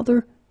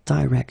other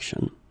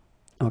direction.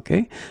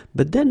 Okay,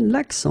 but then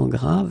l'accent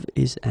grave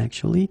is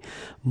actually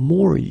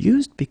more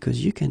used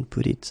because you can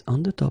put it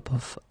on the top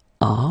of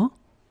A,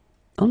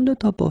 on the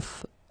top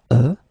of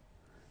E,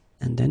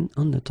 and then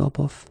on the top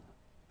of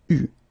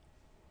U.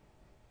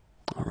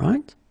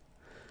 Alright?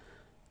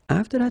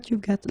 After that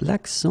you've got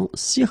l'accent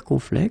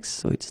circonflexe,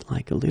 so it's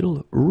like a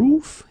little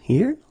roof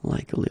here,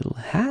 like a little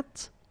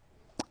hat,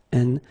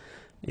 and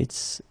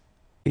it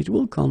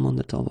will come on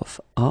the top of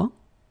A,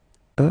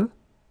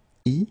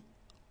 E, I,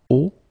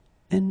 O,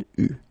 and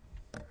U.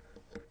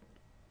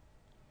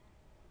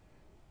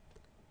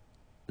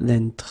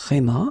 Then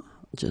tréma,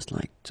 just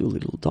like 2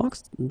 little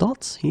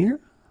dots here,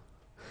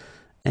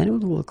 and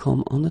it will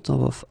come on the top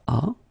of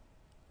A,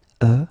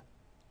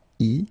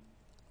 E, I,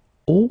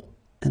 O,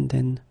 and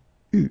then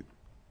U.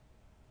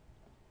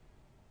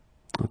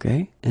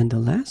 Okay, and the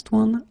last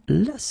one,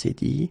 la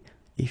cédille,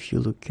 if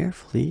you look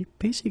carefully,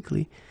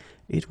 basically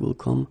it will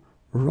come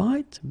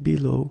right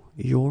below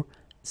your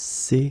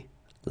C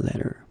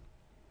letter.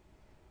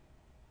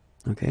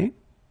 Okay,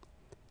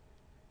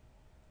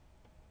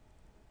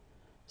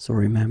 so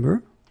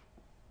remember,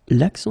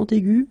 l'accent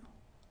aigu,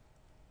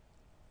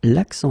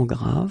 l'accent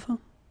grave,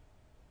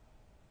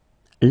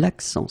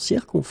 l'accent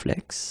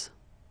circonflexe,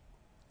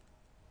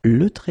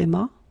 le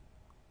tréma,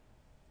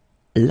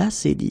 la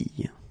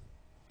cédille.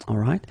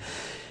 Alright,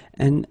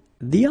 and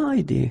the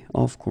idea,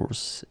 of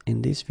course,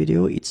 in this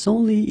video, is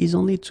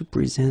only to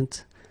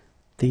present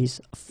these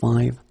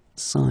 5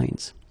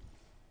 signs.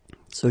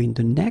 So in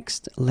the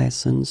next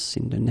lessons,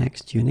 in the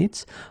next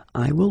units,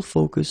 I will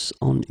focus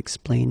on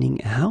explaining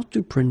how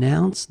to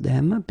pronounce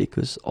them,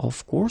 because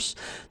of course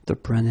the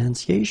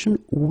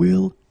pronunciation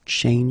will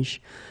change.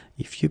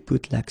 If you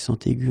put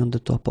l'accent aigu on the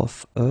top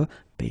of E,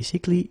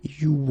 basically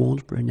you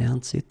won't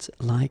pronounce it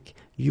like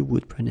you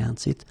would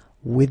pronounce it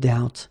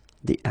without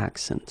the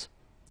accent.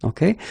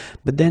 Okay,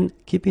 but then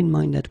keep in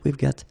mind that we've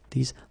got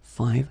these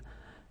 5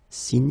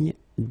 signes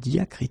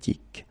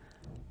diacritiques.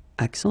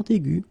 accent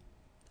aigu,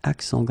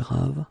 accent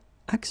grave,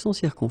 accent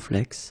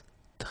circonflexe,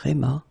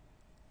 tréma,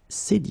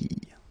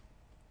 cédille.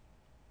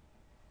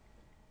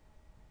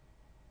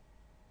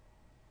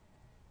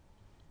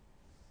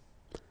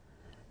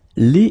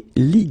 Les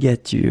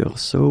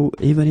ligatures. So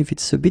even if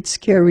it's a bit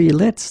scary,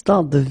 let's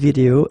start the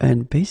video.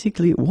 And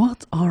basically,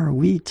 what are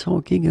we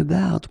talking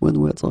about when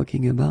we're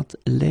talking about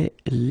les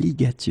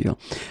ligatures?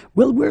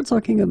 Well, we're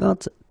talking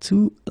about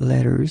two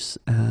letters,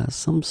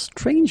 some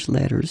strange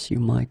letters, you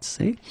might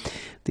say.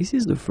 This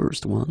is the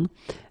first one,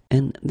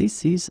 and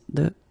this is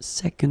the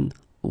second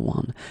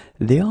one.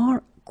 They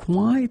are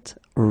quite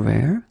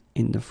rare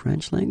in the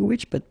French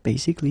language, but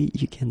basically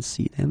you can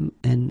see them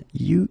and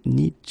you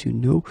need to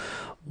know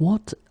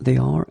what they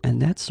are, and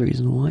that's the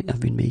reason why I've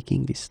been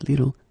making this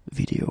little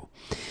video.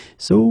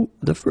 So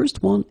the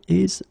first one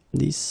is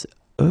this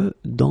e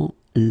dans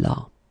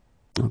la.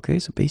 Okay,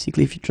 so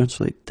basically if you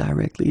translate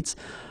directly, it's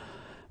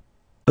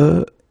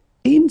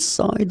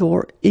inside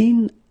or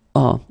in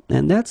a,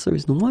 and that's the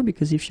reason why,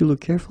 because if you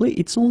look carefully,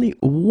 it's only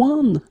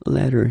one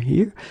letter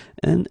here,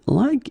 and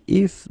like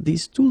if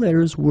these two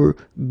letters were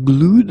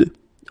glued,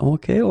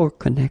 okay, or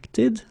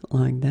connected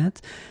like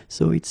that,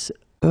 so it's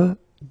e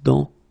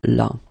dans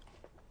la.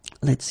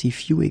 Let's see a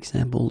few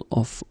examples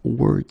of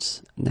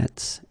words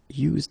that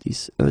use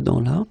this e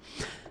dans la,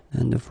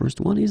 and the first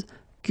one is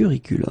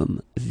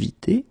curriculum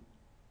vitae,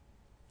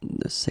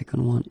 the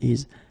second one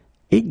is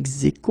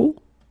ex aequo,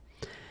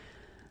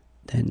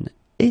 then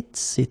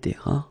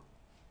etc.,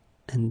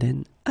 and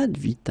then ad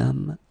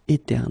vitam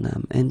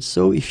aeternam. And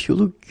so if you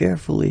look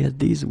carefully at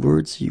these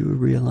words, you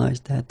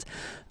realize that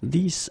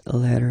this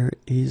letter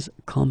is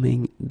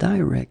coming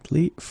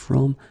directly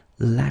from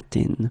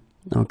Latin.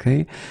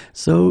 Okay,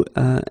 so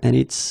and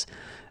it's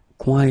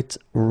quite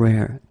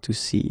rare to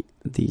see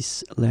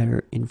this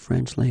letter in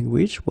French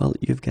language. Well,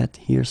 you've got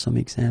here some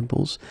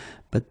examples,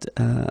 but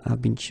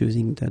I've been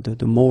choosing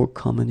the more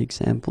common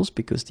examples,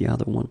 because the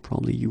other one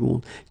probably you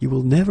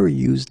will never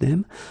use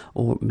them,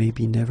 or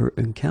maybe never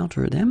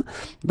encounter them.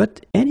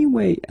 But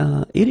anyway,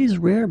 it is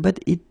rare, but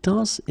it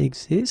does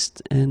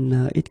exist,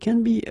 and it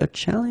can be a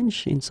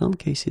challenge in some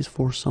cases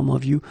for some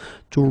of you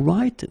to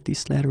write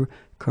this letter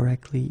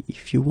correctly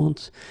if you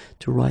want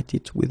to write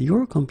it with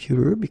your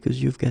computer,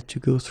 because you've got to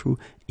go through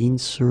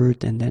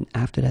insert and then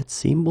after that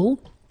symbol.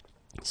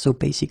 So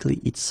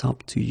basically it's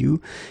up to you.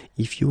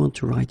 If you want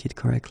to write it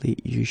correctly,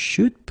 you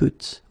should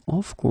put,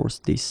 of course,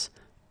 this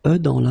e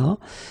dans la.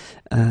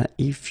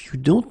 If you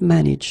don't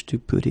manage to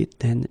put it,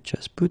 then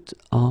just put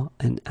a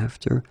and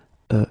after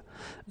e.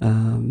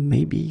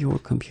 Maybe your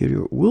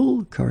computer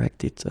will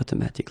correct it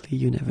automatically,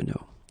 you never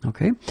know.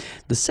 Okay,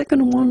 the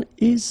second one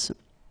is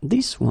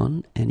this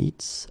one, and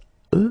it's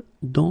e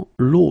dans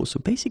l'eau. So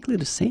basically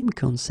the same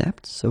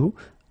concept, so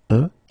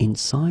e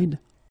inside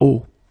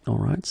o. All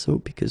right, so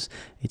because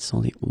it's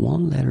only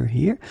one letter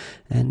here,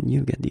 and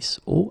you get this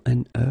o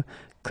and e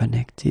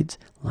connected,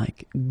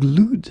 like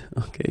glued,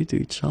 okay, to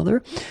each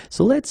other.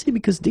 So let's see,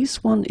 because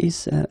this one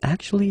is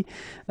actually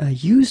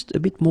used a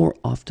bit more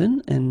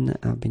often, and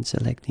I've been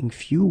selecting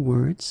few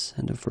words,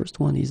 and the first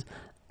one is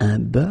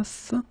un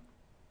bœuf,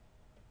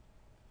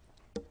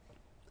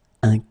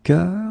 un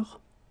cœur,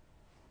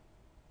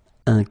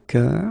 un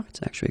cœur.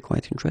 It's actually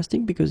quite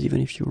interesting, because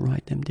even if you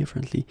write them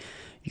differently,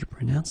 you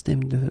pronounce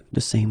them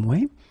the same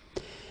way.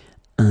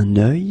 Un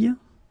œil,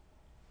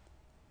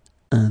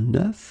 un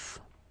œuf,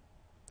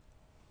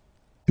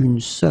 une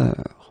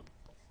sœur.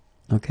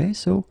 Okay,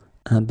 so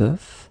un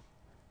bœuf,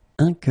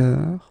 un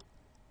cœur,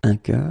 un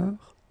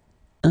cœur,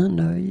 un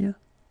œil,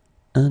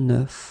 un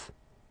œuf,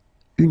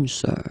 une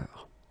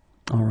sœur.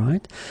 All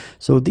right,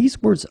 so these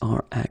words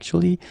are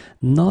actually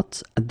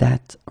not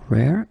that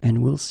rare,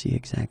 and we'll see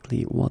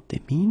exactly what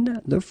they mean.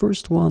 The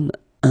first one,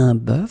 un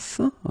bœuf,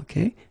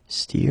 okay,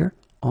 steer,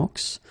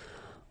 ox,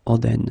 or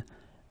then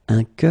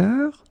un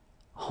cœur,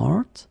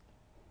 heart,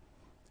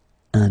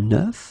 un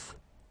œuf,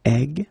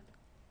 egg,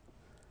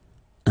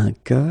 un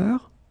cœur,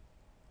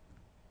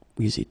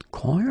 is it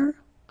choir,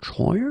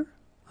 choir?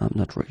 I'm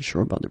not really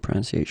sure about the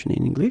pronunciation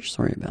in English,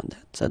 sorry about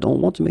that, I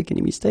don't want to make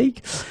any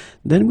mistake.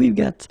 Then we've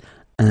got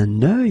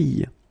un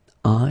œil,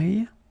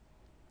 eye,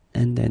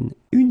 and then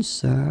une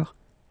sœur,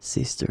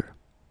 sister.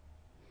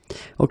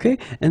 Okay,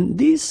 and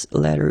this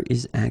letter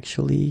is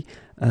actually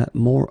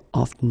more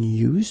often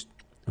used,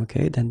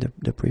 okay, than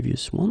the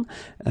previous one,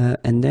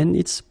 and then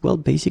it's, well,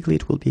 basically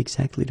it will be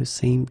exactly the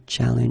same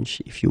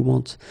challenge if you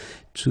want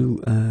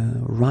to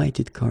write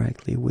it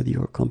correctly with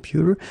your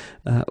computer,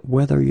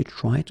 whether you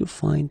try to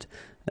find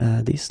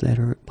this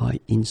letter by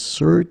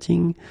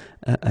inserting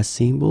a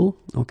symbol,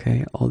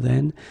 okay, or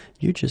then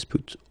you just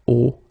put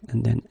O,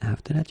 and then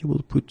after that you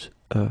will put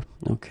E,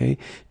 okay.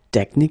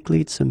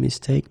 Technically it's a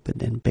mistake, but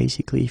then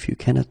basically if you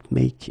cannot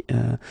make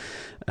in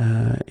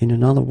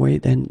another way,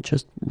 then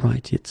just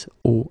write it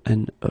O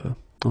and E,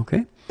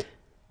 okay.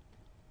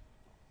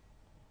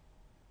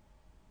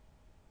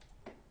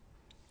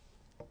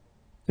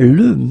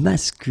 le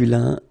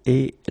masculin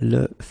et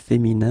le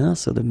féminin,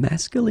 so the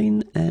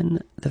masculine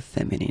and the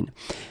feminine.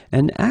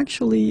 And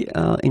actually,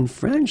 in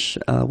French,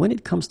 when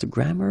it comes to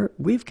grammar,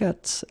 we've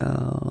got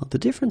the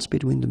difference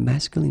between the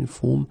masculine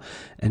form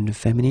and the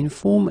feminine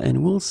form,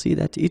 and we'll see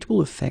that it will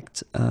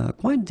affect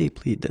quite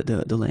deeply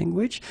the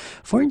language.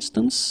 For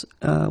instance,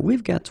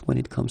 we've got, when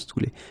it comes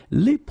to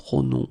les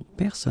pronoms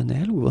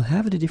personnels, we will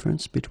have the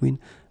difference between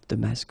the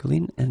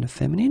masculine and the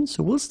feminine.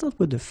 So we'll start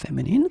with the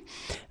feminine,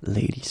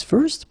 ladies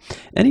first,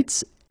 and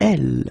it's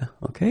elle,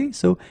 okay?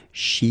 So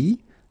she,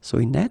 so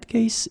in that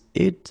case,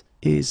 it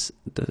is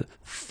the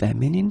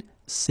feminine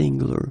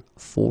singular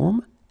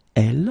form,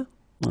 elle,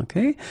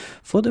 okay?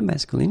 For the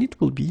masculine, it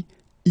will be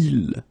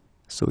il.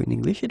 So in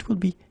English, it will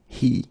be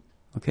he,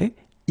 okay?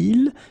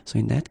 Il, so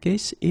in that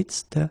case,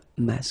 it's the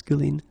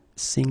masculine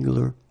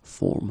singular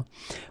form.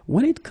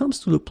 When it comes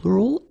to the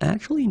plural,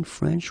 actually in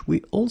French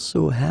we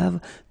also have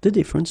the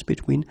difference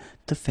between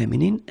the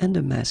feminine and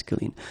the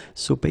masculine.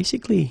 So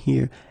basically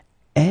here,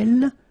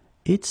 elle,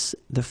 it's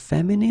the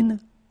feminine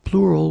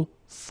plural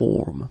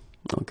form,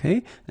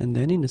 okay? And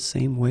then in the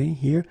same way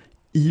here,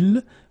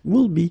 il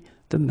will be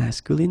the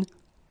masculine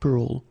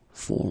plural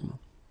form.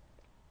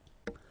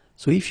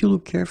 So if you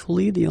look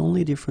carefully, the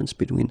only difference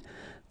between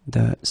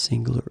the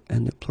singular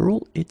and the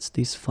plural, it's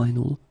this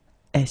final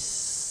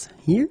S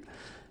here.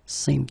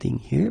 Same thing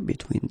here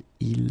between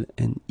il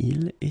and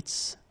il,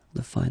 it's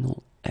the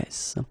final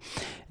S.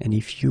 And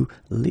if you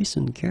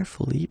listen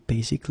carefully,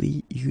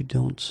 basically you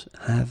don't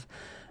have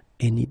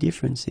any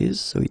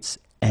differences, so it's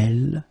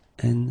elle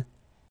and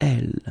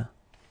elle,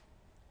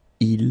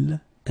 il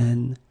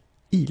and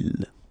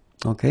il.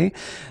 Okay,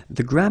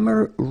 the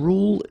grammar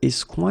rule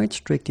is quite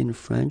strict in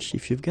French.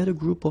 If you've got a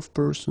group of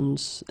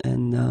persons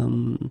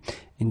and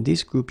in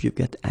this group you've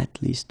got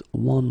at least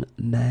one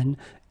man,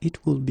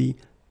 it will be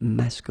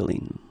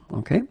masculine.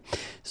 Okay,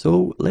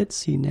 so let's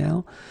see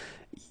now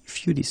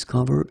if you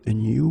discover a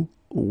new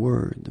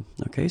word.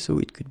 Okay, so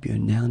it could be a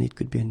noun, it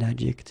could be an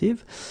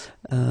adjective.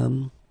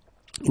 In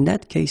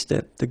that case,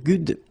 the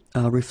good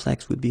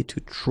reflex would be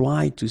to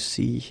try to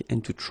see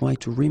and to try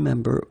to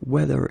remember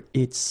whether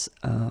it's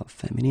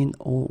feminine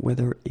or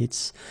whether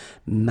it's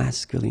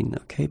masculine,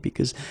 okay?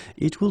 Because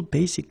it will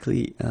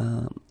basically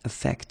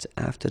affect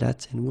after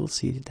that, and we'll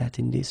see that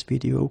in this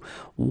video,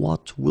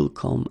 what will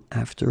come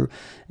after.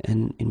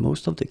 And in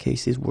most of the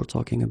cases, we're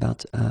talking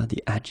about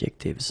the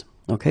adjectives,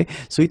 okay?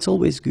 So it's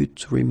always good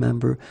to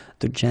remember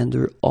the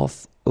gender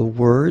of a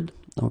word,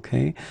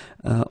 okay?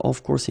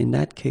 Of course, in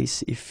that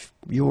case, if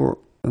you're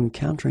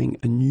encountering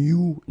a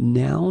new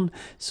noun,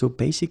 so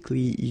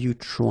basically you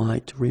try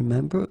to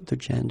remember the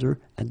gender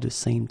at the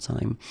same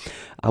time.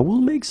 I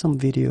will make some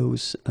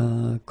videos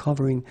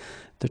covering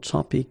the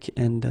topic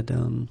and that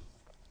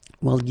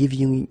while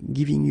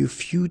giving you a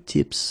few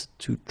tips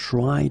to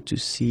try to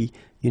see,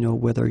 you know,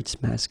 whether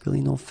it's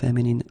masculine or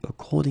feminine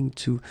according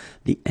to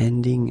the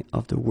ending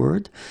of the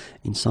word.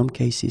 In some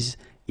cases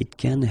it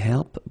can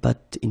help,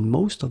 but in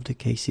most of the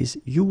cases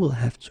you will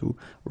have to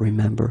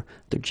remember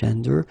the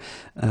gender.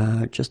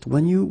 Just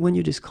when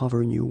you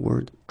discover a new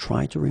word,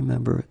 try to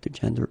remember the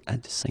gender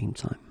at the same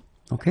time.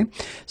 Okay,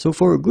 so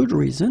for a good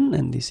reason,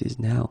 and this is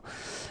now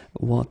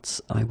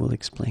what I will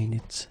explain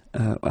it.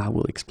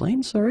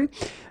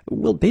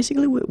 Well,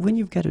 basically, when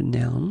you've got a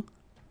noun,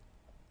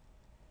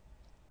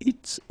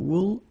 it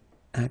will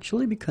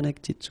actually be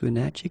connected to an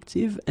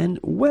adjective, and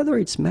whether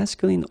it's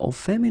masculine or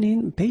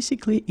feminine,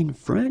 basically in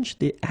French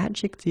the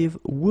adjective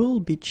will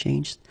be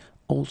changed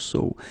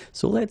also.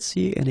 So let's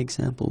see an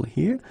example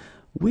here.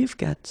 We've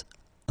got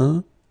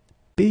un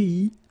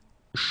pays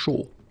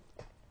chaud.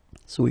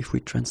 So if we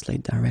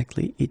translate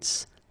directly,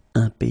 it's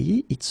un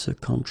pays, it's a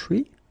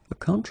country,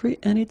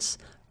 and it's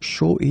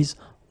chaud is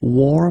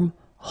warm,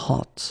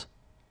 hot.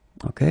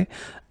 Okay,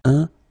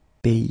 un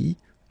pays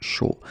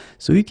chaud.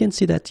 So you can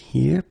see that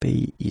here,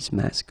 pays is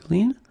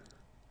masculine,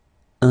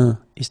 un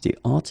is the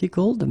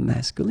article, the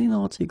masculine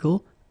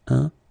article,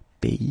 un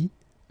pays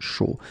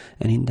chaud.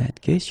 And in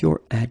that case,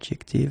 your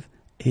adjective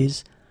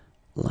is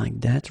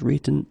like that,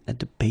 written at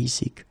the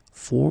basic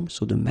form.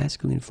 So the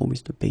masculine form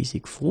is the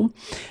basic form.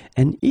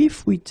 And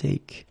if we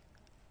take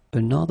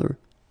another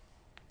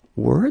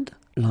word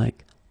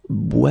like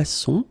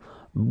boisson,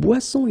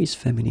 boisson is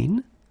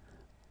feminine,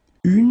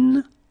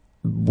 une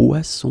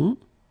boisson.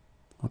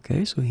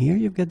 Okay, so here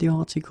you've got the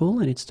article,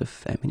 and it's the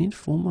feminine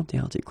form of the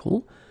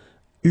article,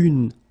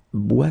 une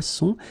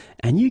boisson,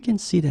 and you can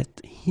see that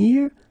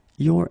here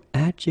your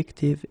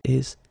adjective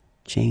is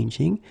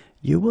changing.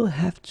 You will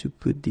have to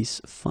put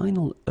this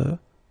final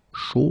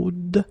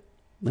chaude,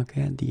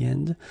 okay, at the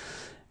end,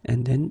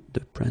 and then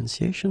the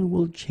pronunciation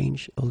will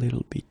change a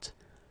little bit.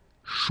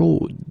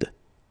 Chaude.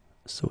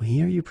 So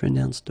here you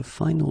pronounce the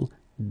final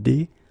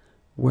D,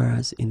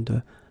 whereas in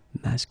the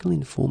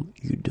masculine form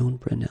you don't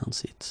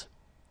pronounce it.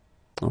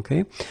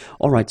 Okay,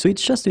 all right, so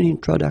it's just an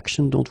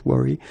introduction, don't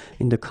worry.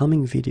 In the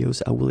coming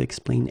videos I will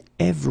explain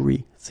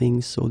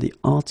everything, so the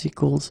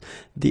articles,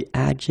 the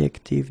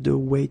adjective, the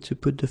way to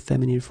put the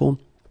feminine form,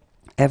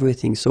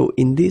 everything. So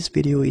in this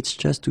video it's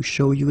just to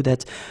show you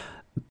that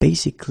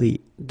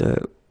basically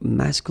the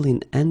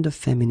masculine and the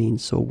feminine,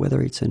 so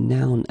whether it's a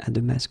noun at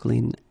the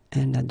masculine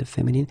and at the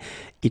feminine,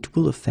 it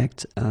will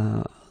affect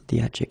the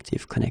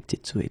adjective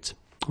connected to it.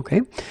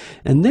 Okay,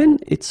 and then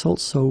it's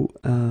also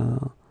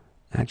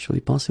actually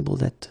possible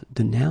that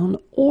the noun,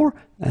 or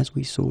as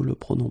we saw, le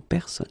pronom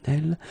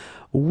personnel,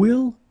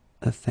 will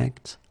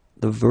affect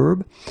the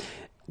verb.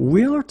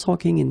 We are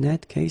talking in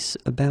that case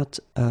about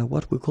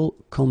what we call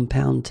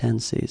compound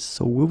tenses.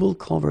 So we will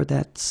cover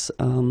that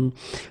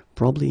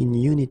probably in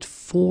unit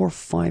 4,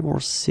 5, or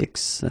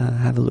 6.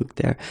 Have a look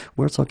there.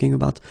 We're talking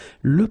about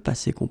le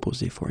passé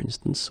composé, for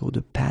instance, so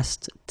the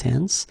past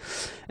tense.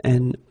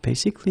 And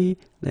basically,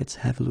 let's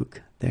have a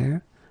look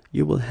there.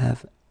 You will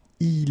have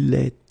il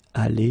est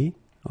allé.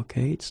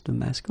 Okay, it's the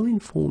masculine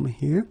form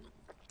here.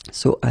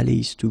 So aller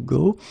is to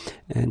go,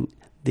 and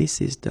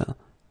this is the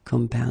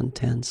compound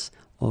tense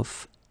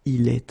of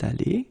il est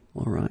allé,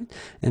 all right?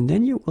 And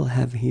then you will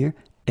have here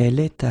elle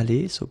est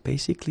allée, so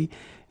basically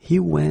he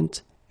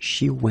went,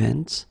 she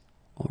went,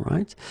 all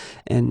right?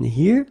 And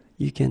here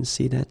you can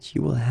see that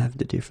you will have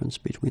the difference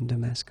between the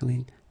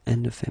masculine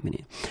and the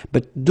feminine.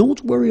 But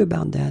don't worry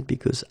about that,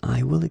 because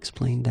I will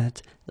explain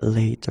that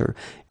later.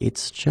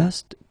 It's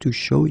just to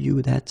show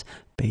you that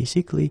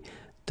basically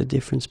the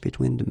difference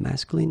between the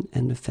masculine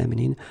and the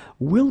feminine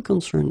will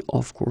concern,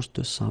 of course,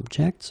 the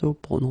subject, so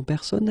pronom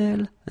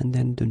personnel, and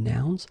then the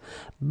nouns,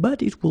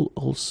 but it will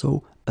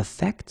also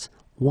affect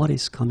what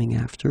is coming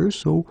after,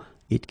 so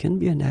it can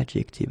be an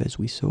adjective, as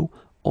we saw,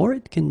 or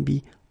it can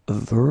be a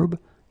verb.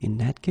 In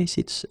that case,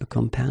 it's a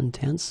compound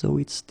tense, so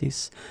it's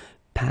this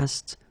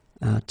past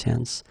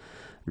tense,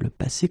 le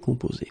passé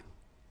composé.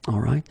 All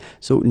right,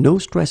 so no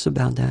stress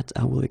about that.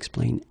 I will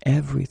explain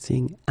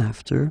everything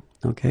after,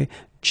 okay?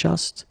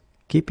 Just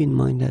keep in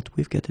mind that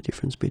we've got a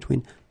difference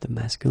between the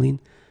masculine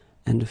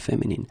and the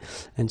feminine.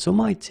 And so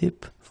my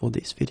tip for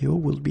this video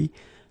will be,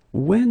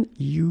 when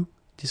you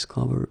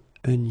discover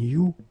a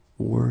new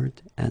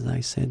word, as I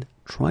said,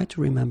 try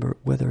to remember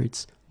whether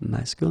it's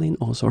masculine,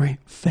 or sorry,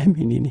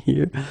 feminine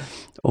here,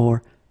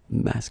 or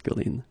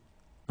masculine.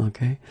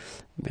 Okay?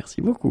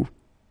 Merci beaucoup.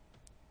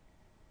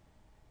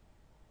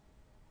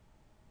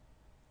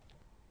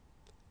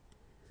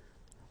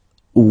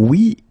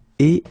 Oui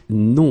et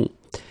non.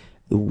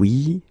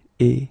 Oui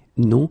et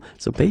non.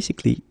 So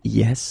basically,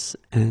 yes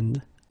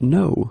and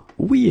no.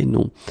 Oui et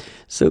non.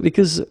 So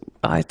because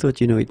I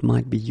thought, it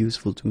might be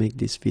useful to make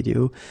this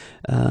video.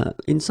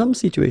 In some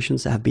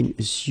situations, I've been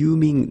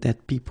assuming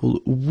that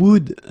people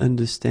would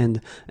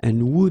understand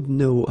and would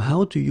know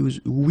how to use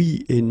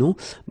oui et non,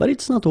 but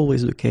it's not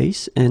always the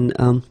case. And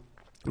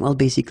well,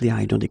 basically,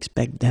 I don't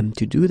expect them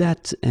to do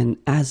that. And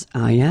as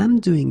I am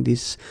doing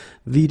this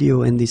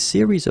video and this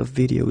series of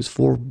videos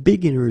for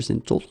beginners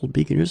and total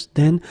beginners,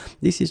 then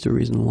this is the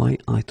reason why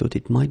I thought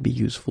it might be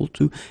useful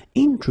to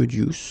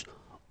introduce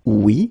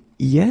oui,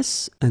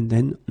 yes, and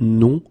then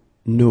non,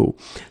 no.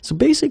 So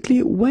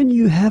basically, when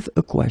you have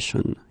a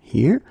question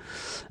here,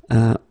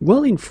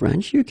 well, in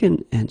French, you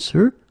can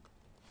answer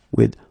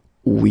with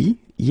oui,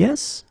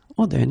 yes,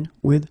 or then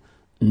with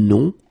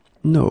non,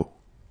 no.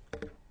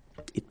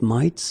 It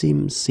might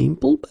seem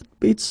simple, but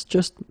it's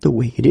just the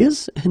way it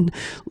is, and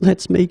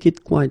let's make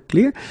it quite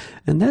clear.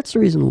 And that's the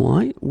reason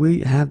why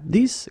we have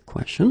this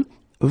question: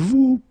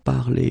 vous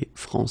parlez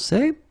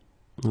français?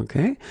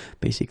 Okay,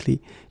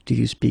 basically, do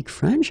you speak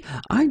French?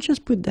 I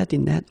just put that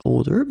in that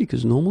order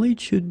because normally it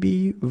should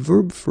be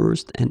verb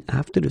first and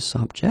after the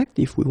subject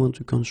if we want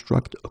to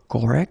construct a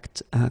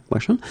correct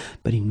question.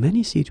 But in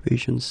many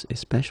situations,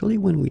 especially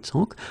when we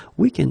talk,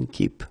 we can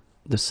keep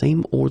the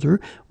same order.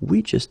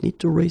 We just need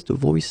to raise the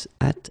voice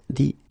at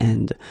the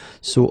end.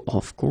 So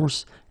of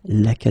course,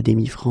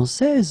 l'Académie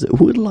Française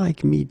would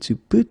like me to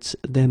put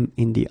them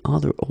in the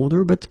other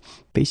order, but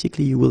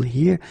basically you will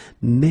hear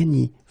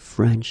many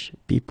French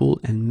people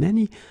and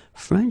many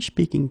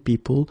French-speaking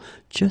people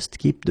just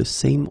keep the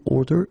same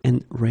order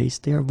and raise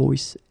their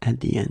voice at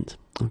the end.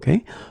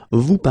 Okay?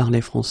 Vous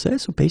parlez français?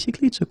 So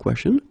basically it's a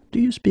question, do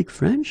you speak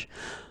French?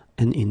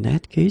 And in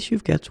that case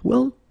you've got,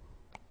 well,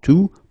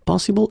 two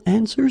possible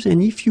answers,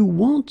 and if you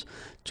want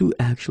to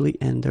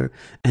actually answer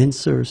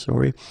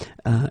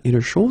in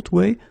a short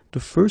way, the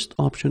first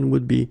option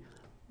would be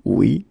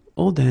oui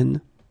or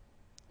then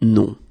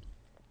non.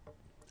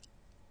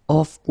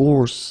 Of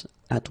course,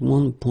 at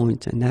one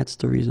point, and that's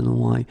the reason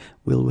why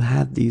we'll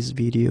have these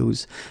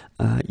videos,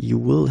 you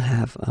will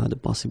have the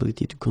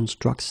possibility to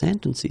construct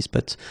sentences,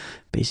 but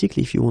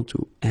basically if you want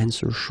to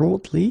answer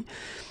shortly,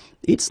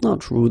 it's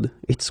not rude.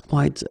 It's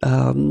quite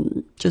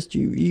just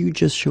you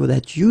just show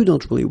that you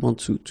don't really want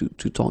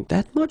to talk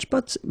that much,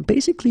 but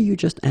basically you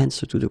just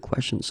answer to the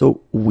question.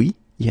 So oui,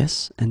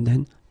 yes, and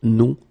then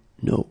non,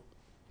 no.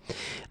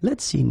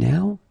 Let's see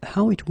now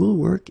how it will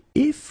work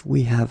if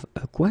we have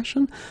a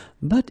question,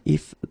 but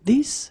if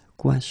this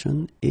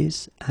question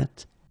is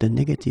at the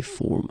negative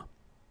form.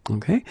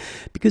 Okay?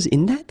 Because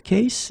in that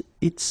case,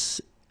 it's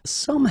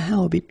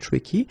somehow a bit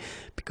tricky,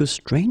 because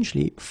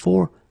strangely,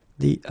 for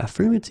the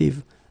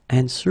affirmative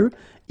answer,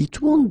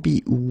 it won't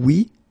be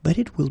oui, but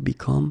it will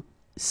become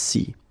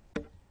si.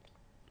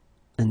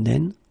 and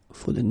then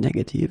for the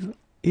negative,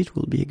 it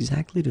will be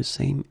exactly the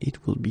same.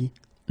 It will be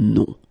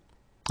non.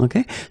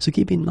 Okay, so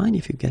keep in mind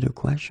if you get a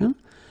question,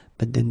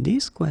 but then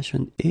this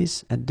question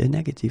is at the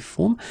negative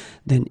form,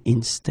 then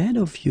instead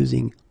of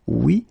using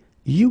oui,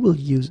 you will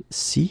use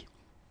si,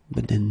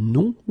 but then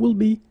non will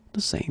be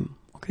the same.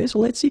 Okay, so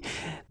let's see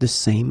the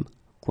same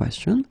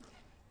question.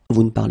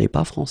 Vous ne parlez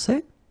pas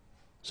français?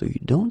 So you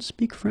don't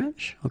speak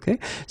French, okay?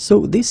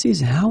 So this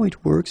is how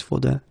it works for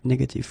the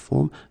negative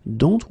form.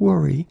 Don't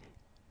worry,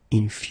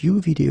 in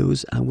few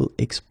videos I will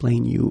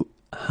explain you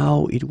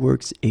how it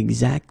works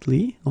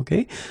exactly,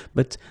 okay?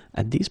 But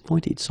at this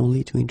point it's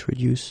only to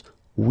introduce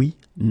oui,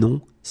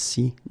 non,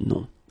 si,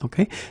 non,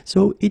 okay?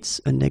 So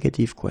it's a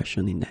negative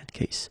question in that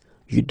case.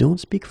 You don't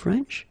speak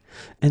French,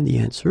 and the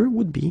answer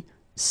would be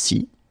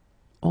si,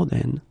 or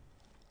then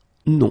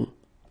non.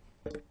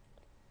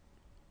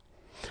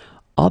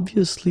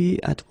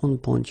 Obviously, at one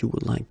point you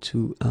would like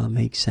to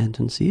make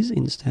sentences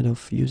instead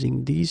of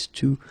using these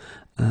two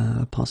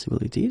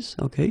possibilities,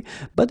 okay?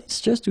 But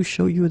it's just to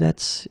show you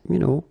that, you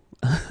know,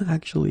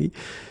 actually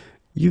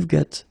you've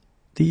got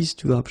these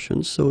two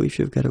options. So if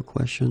you've got a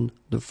question,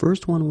 the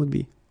first one would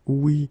be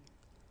oui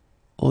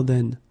or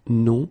then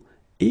non.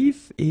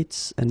 If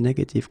it's a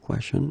negative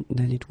question,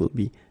 then it will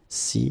be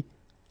si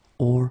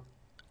or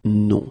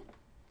non,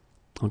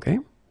 okay?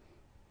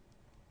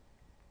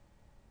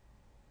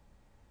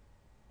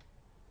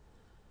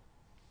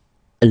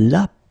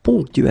 La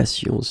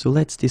ponctuation. So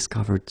let's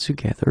discover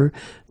together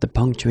the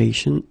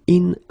punctuation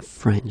in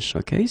French.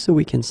 Okay, so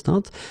we can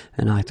start,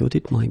 and I thought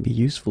it might be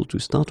useful to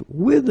start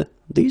with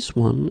this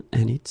one,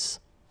 and it's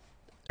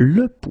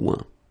le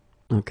point.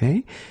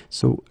 Okay,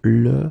 so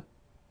le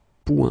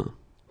point.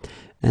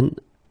 And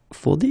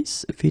for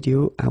this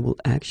video, I will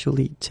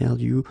actually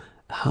tell you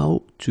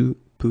how to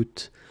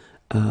put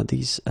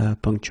these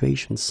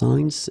punctuation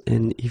signs,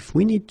 and if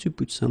we need to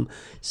put some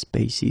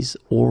spaces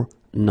or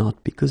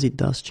not, because it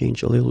does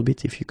change a little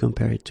bit if you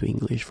compare it to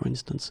English, for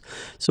instance.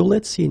 So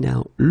let's see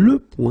now le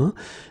point.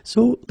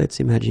 So let's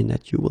imagine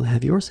that you will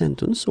have your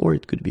sentence, or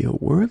it could be a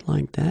word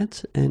like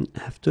that, and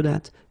after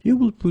that you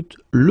will put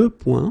le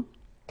point,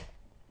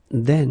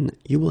 then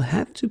you will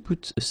have to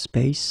put a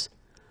space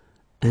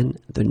and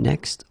the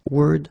next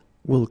word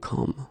will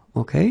come.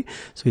 Okay,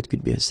 so it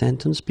could be a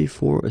sentence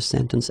before, a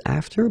sentence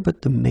after,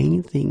 but the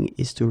main thing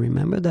is to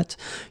remember that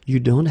you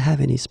don't have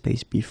any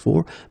space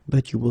before,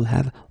 but you will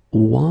have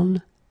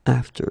one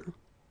after.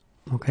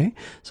 Okay,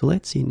 so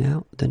let's see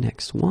now the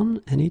next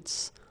one, and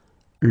it's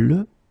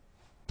le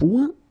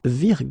point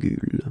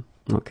virgule.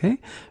 Okay,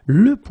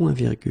 le point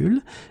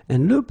virgule,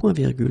 and le point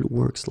virgule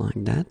works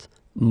like that.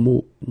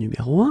 Mot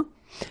numéro un.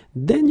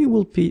 Then you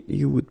would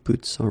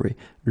put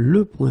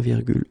le point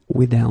virgule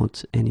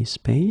without any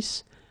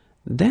space,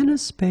 then a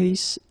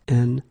space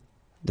and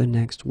the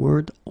next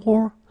word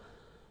or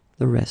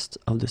the rest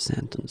of the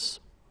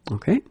sentence.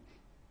 Okay?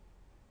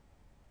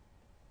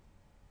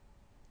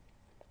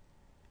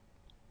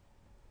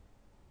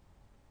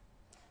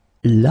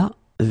 La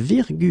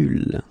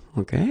virgule.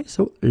 Okay,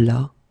 so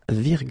la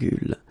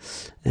virgule.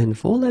 And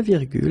for la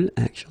virgule,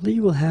 actually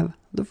you will have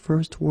the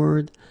first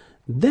word,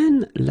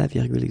 then la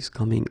virgule is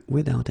coming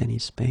without any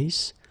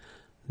space,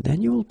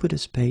 then you will put a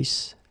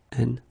space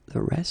and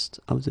the rest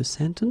of the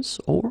sentence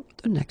or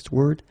the next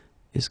word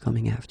is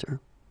coming after.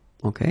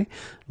 Okay?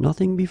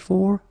 Nothing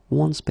before,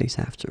 one space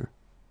after.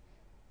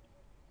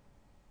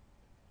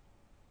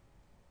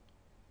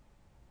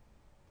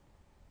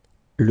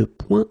 Le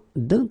point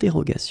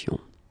d'interrogation.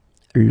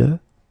 Le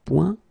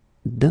point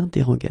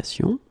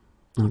d'interrogation.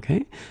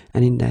 Okay?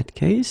 And in that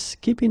case,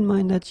 keep in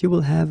mind that you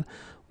will have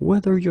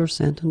whether your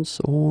sentence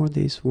or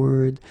this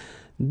word,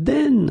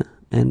 then,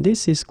 and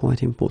this is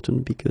quite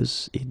important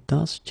because it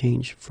does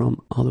change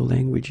from other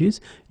languages,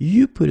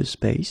 you put a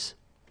space,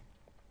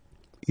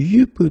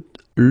 you put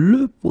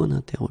le point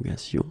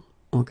d'interrogation,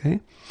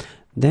 okay?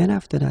 Then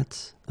after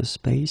that, a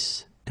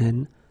space,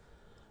 and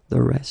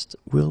the rest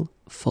will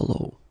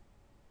follow.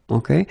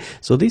 Okay,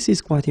 so this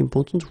is quite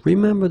important.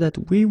 Remember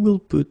that we will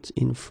put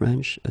in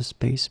French a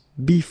space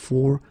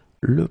before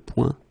le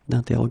point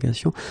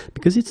d'interrogation,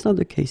 because it's not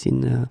the case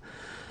in,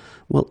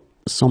 well,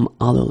 some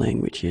other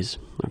languages,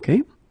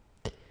 okay?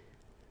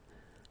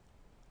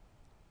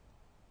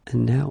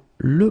 And now,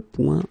 le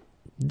point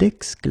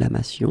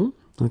d'exclamation,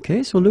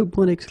 okay? So, le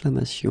point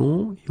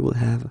d'exclamation, you will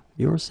have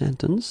your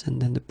sentence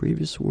and then the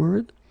previous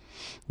word,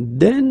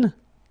 then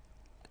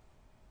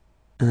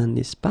un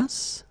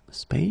espace,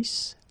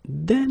 space,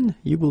 then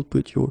you will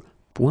put your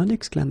point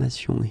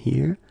d'exclamation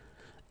here,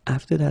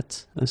 after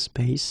that a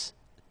space,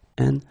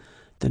 and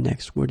the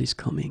next word is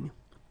coming.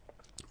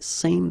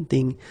 Same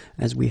thing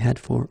as we had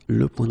for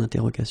le point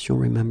d'interrogation.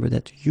 Remember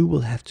that you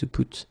will have to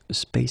put a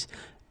space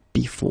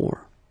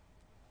before.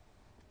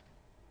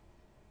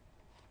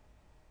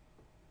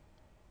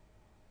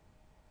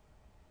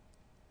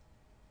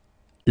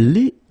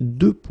 Les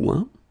deux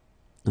points,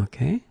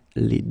 okay,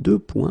 les deux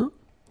points,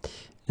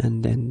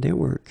 and then they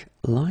work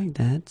like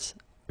that.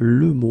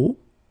 Le mot,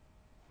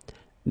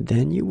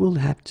 then you will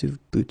have to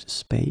put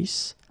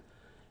space.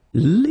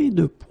 Les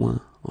deux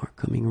points are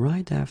coming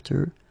right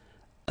after,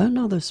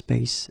 another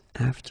space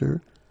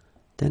after,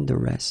 then the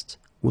rest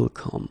will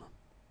come.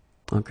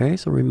 Okay,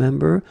 so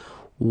remember,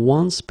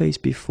 one space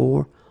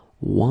before,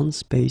 one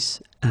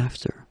space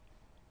after.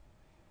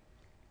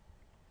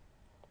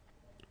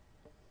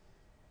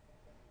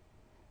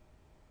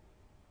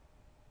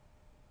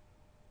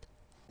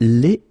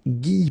 Les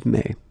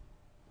guillemets.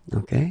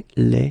 Okay,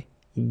 les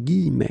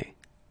guillemets.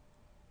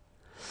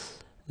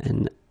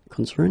 And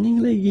concerning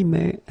les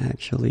guillemets,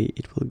 actually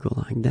it will go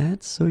like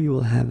that. So you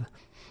will have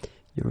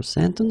your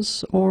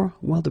sentence, or,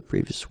 well, the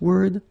previous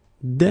word,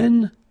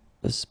 then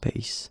a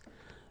space,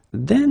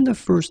 then the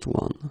first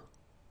one.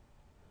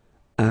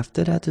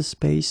 After that a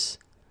space,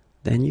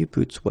 then you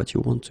put what you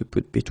want to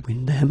put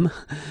between them.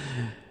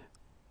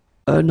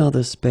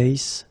 Another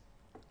space,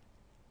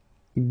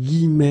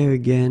 guillemets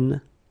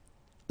again,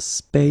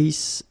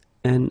 space,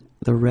 and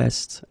the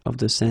rest of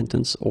the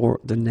sentence or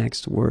the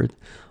next word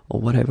or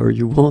whatever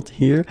you want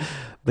here.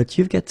 But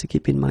you've got to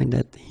keep in mind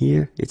that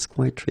here it's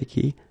quite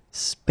tricky.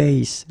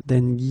 Space,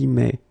 then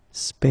guillemets,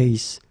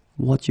 space,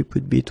 what you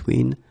put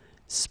between,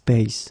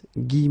 space,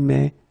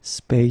 guillemets,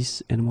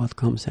 space, and what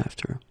comes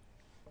after.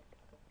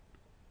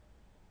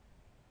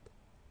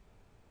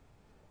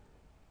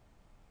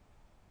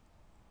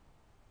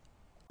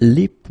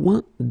 Les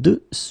points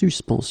de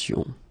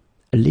suspension.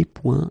 Les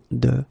points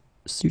de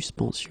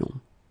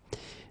suspension.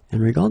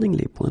 And regarding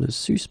les points de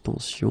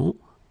suspension,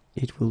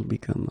 it will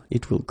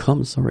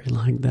come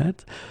like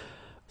that.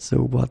 So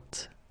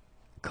what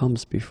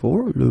comes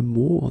before le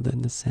mot, or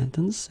then the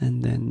sentence,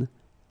 and then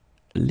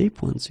les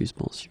points de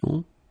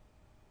suspension,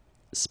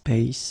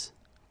 space,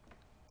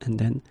 and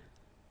then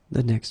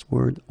the next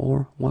word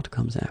or what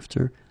comes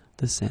after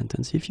the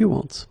sentence if you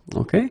want.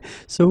 Okay,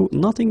 so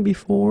nothing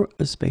before,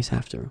 a space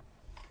after.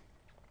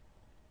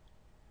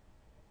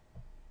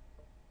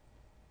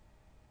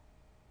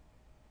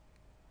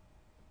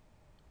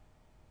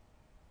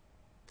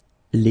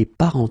 Les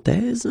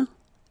parenthèses,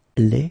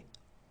 les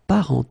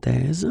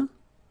parenthèses.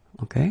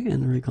 Okay,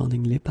 and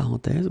regarding les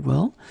parenthèses,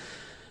 well,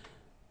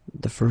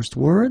 the first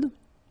word,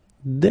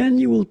 then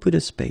you will put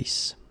a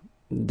space,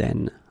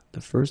 then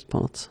the first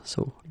part,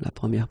 so la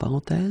première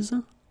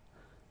parenthèse,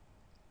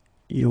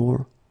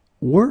 your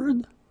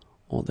word,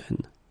 or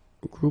then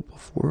a group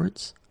of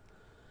words,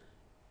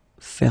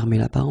 fermez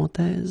la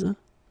parenthèse,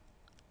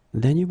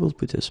 then you will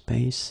put a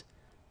space,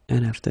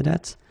 and after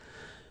that,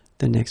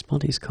 the next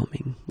part is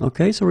coming.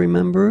 Okay, so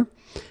remember,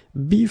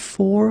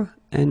 before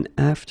and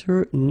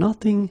after,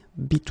 nothing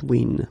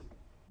between.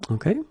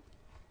 Okay?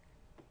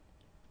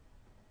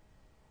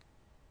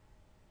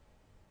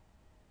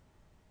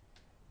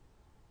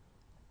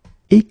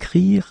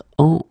 Écrire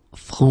en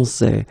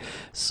français.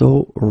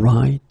 So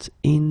write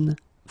in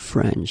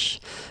French.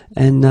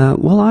 And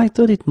well, I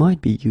thought it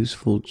might be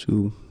useful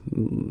to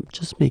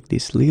just make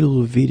this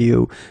little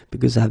video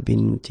because I've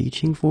been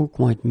teaching for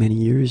quite many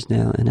years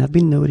now, and I've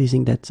been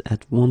noticing that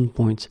at one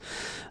point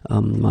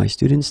my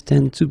students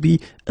tend to be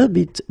a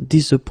bit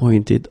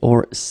disappointed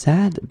or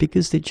sad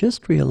because they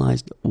just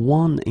realized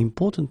one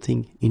important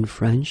thing in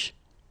French,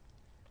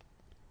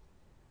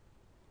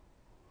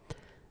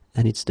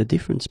 and it's the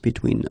difference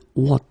between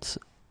what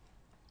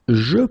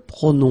je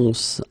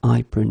prononce,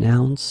 I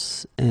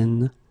pronounce,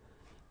 and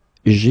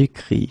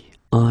j'écris,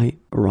 I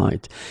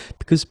write.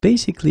 Because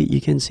basically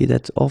you can see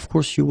that of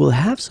course you will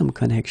have some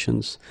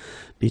connections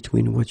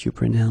between what you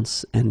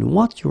pronounce and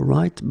what you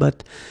write,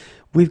 but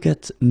we've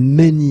got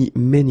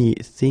many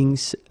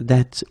things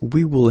that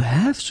we will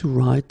have to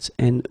write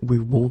and we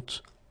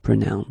won't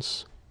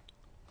pronounce.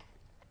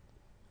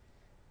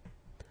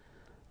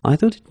 I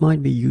thought it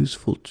might be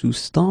useful to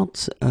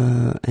start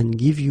and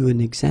give you an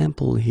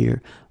example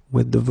here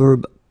with the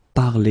verb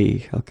parler.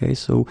 Okay,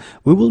 so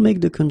we will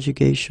make the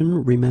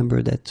conjugation.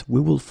 Remember that we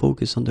will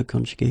focus on the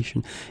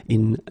conjugation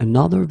in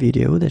another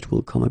video that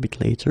will come a bit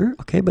later.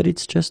 Okay, but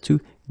it's just to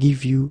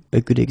give you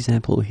a good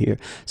example here.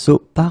 So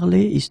parler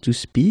is to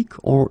speak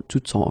or to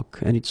talk,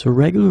 and it's a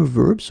regular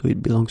verb, so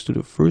it belongs to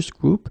the first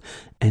group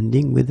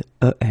ending with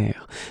er.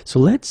 So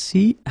let's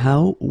see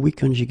how we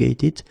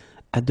conjugate it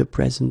at the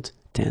present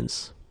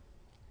tense.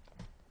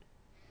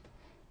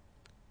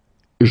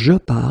 Je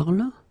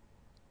parle,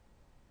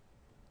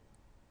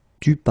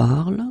 tu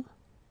parles,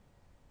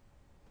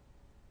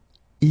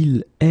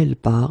 il, elle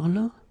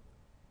parle,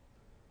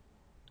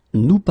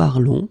 nous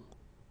parlons,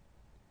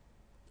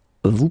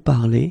 vous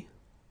parlez,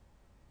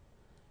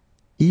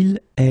 il,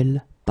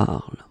 elle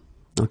parle.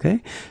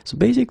 Okay, so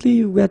basically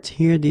you got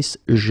here this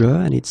je,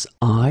 and it's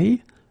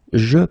I.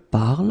 Je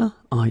parle,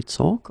 I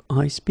talk,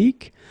 I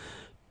speak.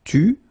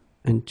 Tu,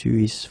 and tu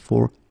is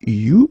for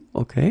you,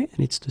 okay, and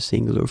it's the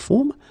singular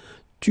form.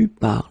 Tu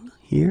parles,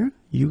 here,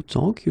 you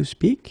talk, you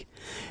speak.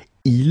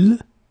 Il,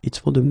 it's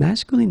for the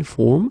masculine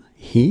form,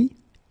 he,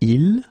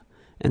 il,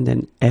 and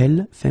then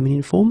elle,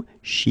 feminine form,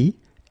 she,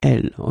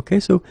 elle. Okay,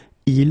 so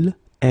il,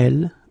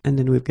 elle, and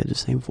then we've got the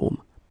same form,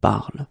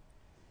 parle.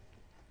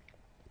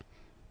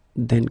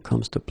 Then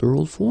comes the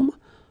plural form,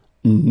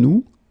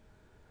 nous,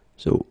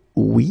 so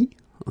we,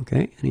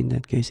 okay, and in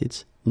that case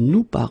it's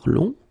nous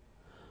parlons,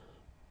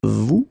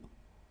 vous,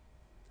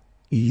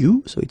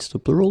 you, so it's the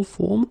plural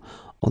form,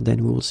 or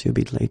then we will see a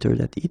bit later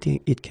that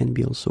it can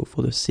be also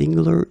for the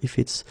singular if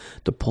it's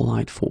the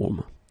polite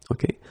form.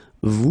 Okay,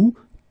 vous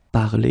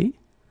parlez,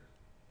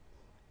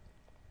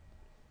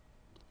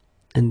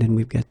 and then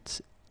we've got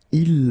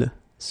ils,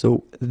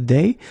 so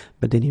they,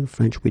 but then in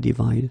French we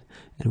divide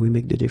and we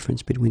make the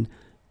difference between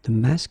the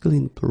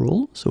masculine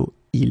plural, so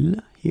il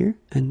here,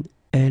 and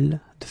elle,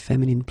 the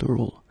feminine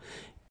plural.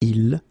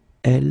 Il,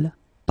 elle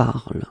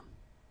parle.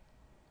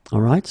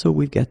 Alright, so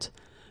we get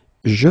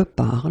je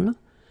parle,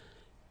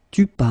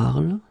 tu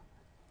parles,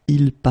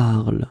 il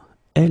parle,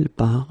 elle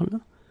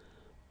parle,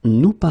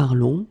 nous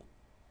parlons,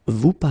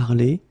 vous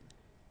parlez,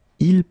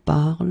 il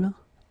parle,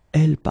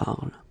 elle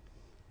parle.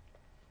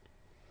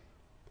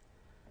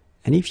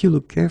 And if you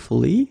look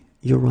carefully,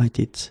 you write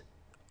it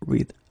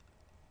with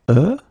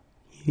e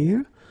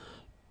here,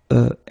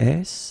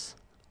 es,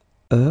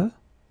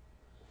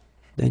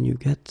 then you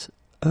get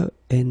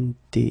ent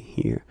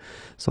here.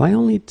 So I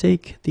only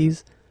take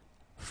these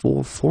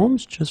 4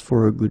 forms just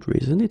for a good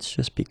reason. It's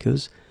just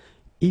because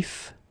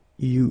if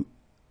you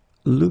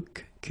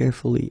look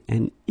carefully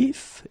and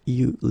if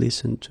you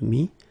listen to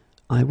me,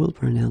 I will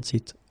pronounce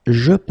it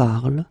je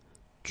parle,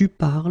 tu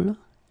parles,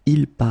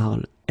 il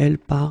parle, elle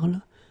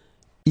parle,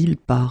 il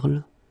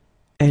parle,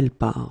 elle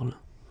parle.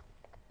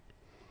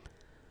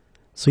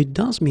 So it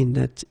does mean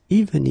that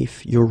even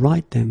if you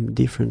write them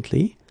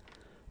differently,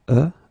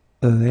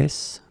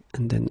 es,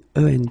 and then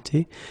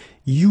ent,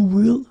 you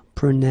will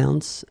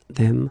pronounce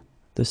them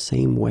the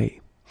same way.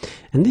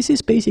 And this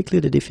is basically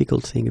the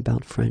difficult thing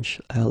about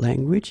French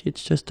language.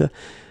 It's just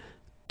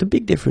the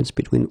big difference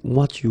between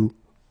what you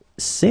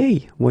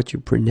say, what you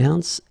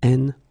pronounce,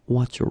 and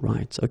what you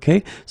write.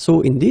 Okay,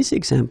 so in this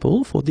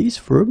example, for this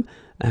verb,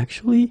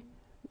 actually,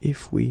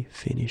 if we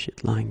finish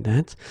it like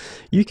that,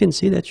 you can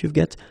see that you've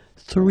got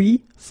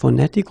 3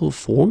 phonetical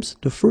forms.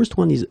 The first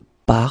one is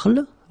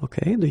parle,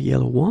 okay, the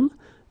yellow one.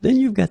 Then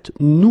you've got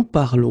nous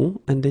parlons,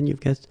 and then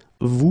you've got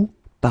vous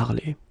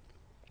parlez.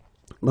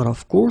 But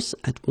of course,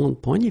 at one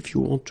point, if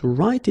you want to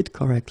write it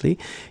correctly,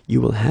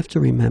 you will have to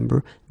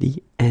remember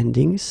the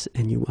endings,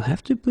 and you will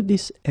have to put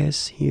this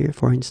S here,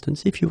 for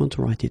instance, if you want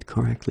to write it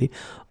correctly,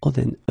 or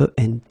then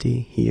ENT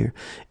here,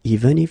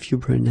 even if you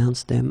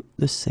pronounce them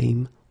the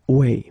same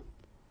way.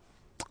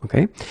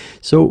 Okay,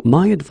 so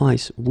my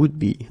advice would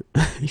be,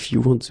 if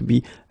you want to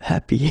be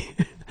happy,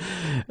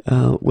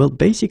 well,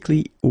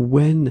 basically,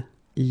 when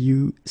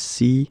you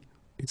see,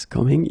 it's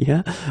coming,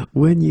 yeah,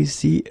 when you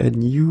see a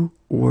new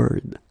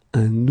word,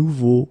 un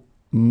nouveau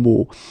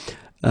mot,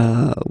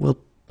 well,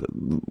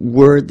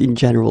 word in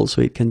general,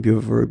 so it can be a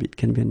verb, it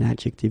can be an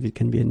adjective, it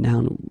can be a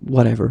noun,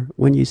 whatever.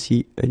 When you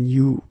see a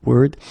new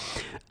word,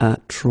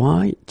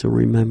 try to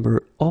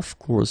remember, of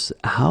course,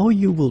 how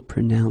you will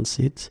pronounce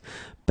it,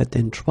 but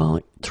then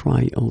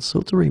try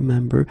also to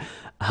remember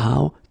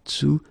how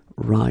to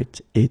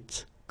write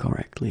it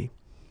correctly.